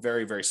zero or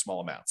very, very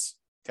small amounts.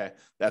 Okay.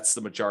 That's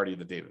the majority of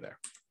the data there.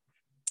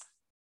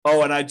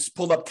 Oh, and I just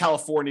pulled up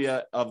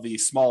California of the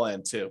small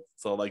end too.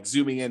 So like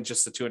zooming in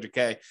just to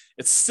 200K,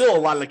 it's still a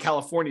lot of the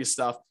California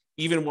stuff,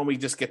 even when we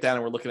just get down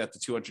and we're looking at the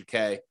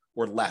 200K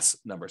or less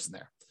numbers in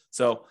there.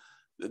 So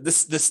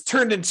this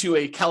turned into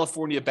a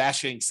California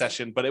bashing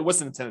session, but it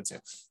wasn't intended to.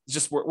 It's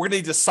just we're going to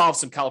need to solve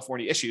some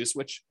California issues,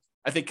 which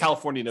I think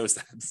California knows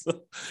that.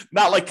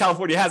 Not like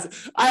California has it.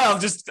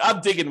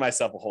 I'm digging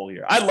myself a hole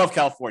here. I love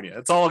California.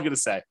 That's all I'm going to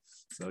say.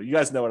 So you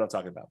guys know what I'm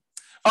talking about.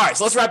 All right,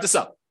 so let's wrap this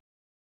up.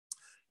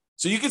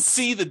 So you can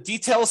see the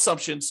detailed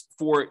assumptions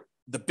for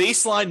the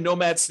baseline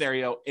Nomad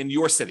scenario in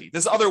your city.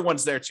 There's other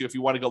ones there too. If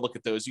you want to go look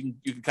at those, you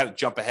can kind of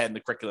jump ahead in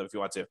the curriculum if you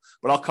want to,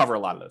 but I'll cover a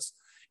lot of those.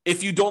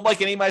 If you don't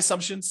like any of my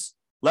assumptions,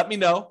 let me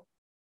know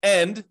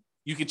and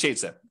you can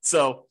change them.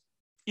 So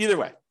either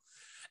way.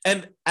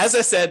 And as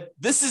I said,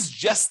 this is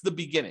just the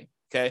beginning.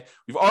 Okay.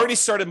 We've already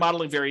started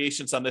modeling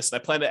variations on this,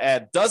 and I plan to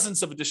add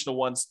dozens of additional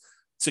ones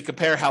to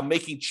compare how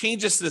making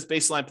changes to this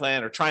baseline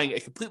plan or trying a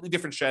completely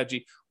different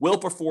strategy will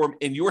perform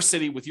in your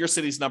city with your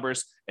city's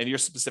numbers and your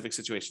specific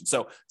situation.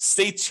 So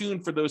stay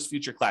tuned for those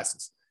future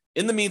classes.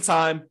 In the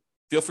meantime,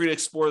 feel free to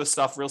explore the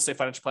stuff,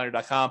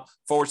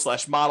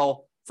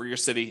 realestateFinancialPlanner.com/model for your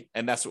city.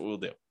 And that's what we'll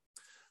do.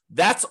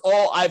 That's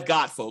all I've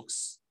got,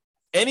 folks.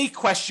 Any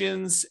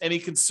questions, any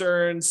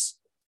concerns?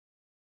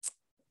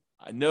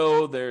 I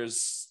know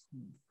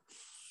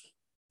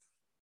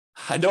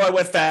I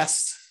went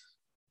fast.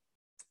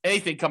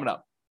 Anything coming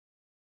up?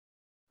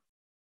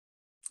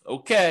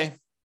 Okay.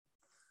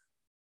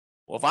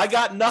 Well, if I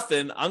got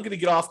nothing, I'm going to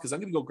get off because I'm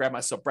going to go grab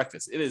myself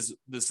breakfast. This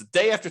is the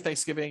day after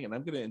Thanksgiving, and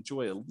I'm going to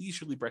enjoy a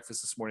leisurely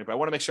breakfast this morning. But I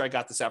want to make sure I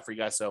got this out for you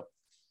guys. So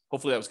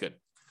hopefully that was good.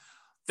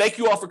 Thank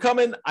you all for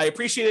coming. I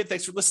appreciate it.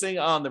 Thanks for listening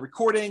on the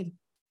recording.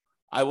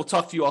 I will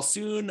talk to you all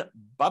soon.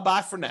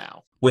 Bye-bye for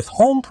now. With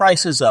home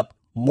prices up,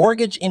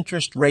 mortgage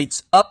interest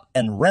rates up,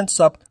 and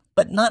rents up,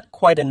 but not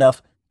quite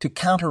enough to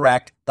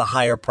counteract the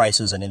higher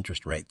prices and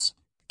interest rates.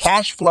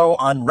 Cash flow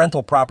on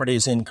rental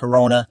properties in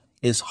Corona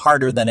is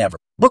harder than ever.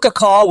 Book a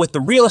call with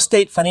the Real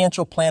Estate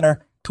Financial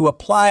Planner to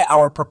apply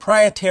our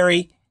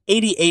proprietary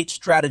 88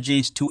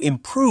 strategies to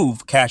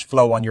improve cash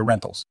flow on your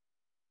rentals.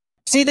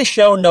 See the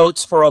show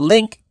notes for a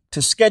link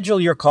to schedule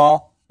your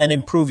call and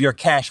improve your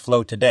cash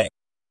flow today.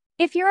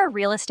 If you're a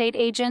real estate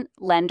agent,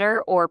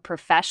 lender, or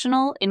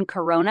professional in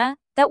Corona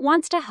that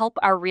wants to help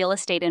our real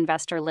estate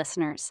investor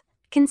listeners,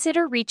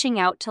 consider reaching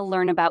out to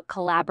learn about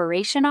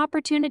collaboration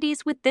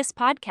opportunities with this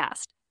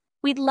podcast.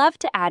 We'd love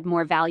to add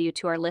more value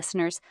to our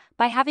listeners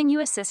by having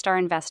you assist our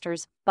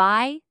investors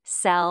buy,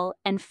 sell,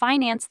 and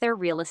finance their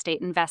real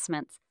estate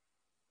investments.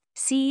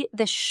 See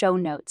the show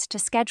notes to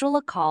schedule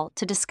a call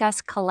to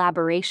discuss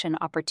collaboration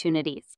opportunities.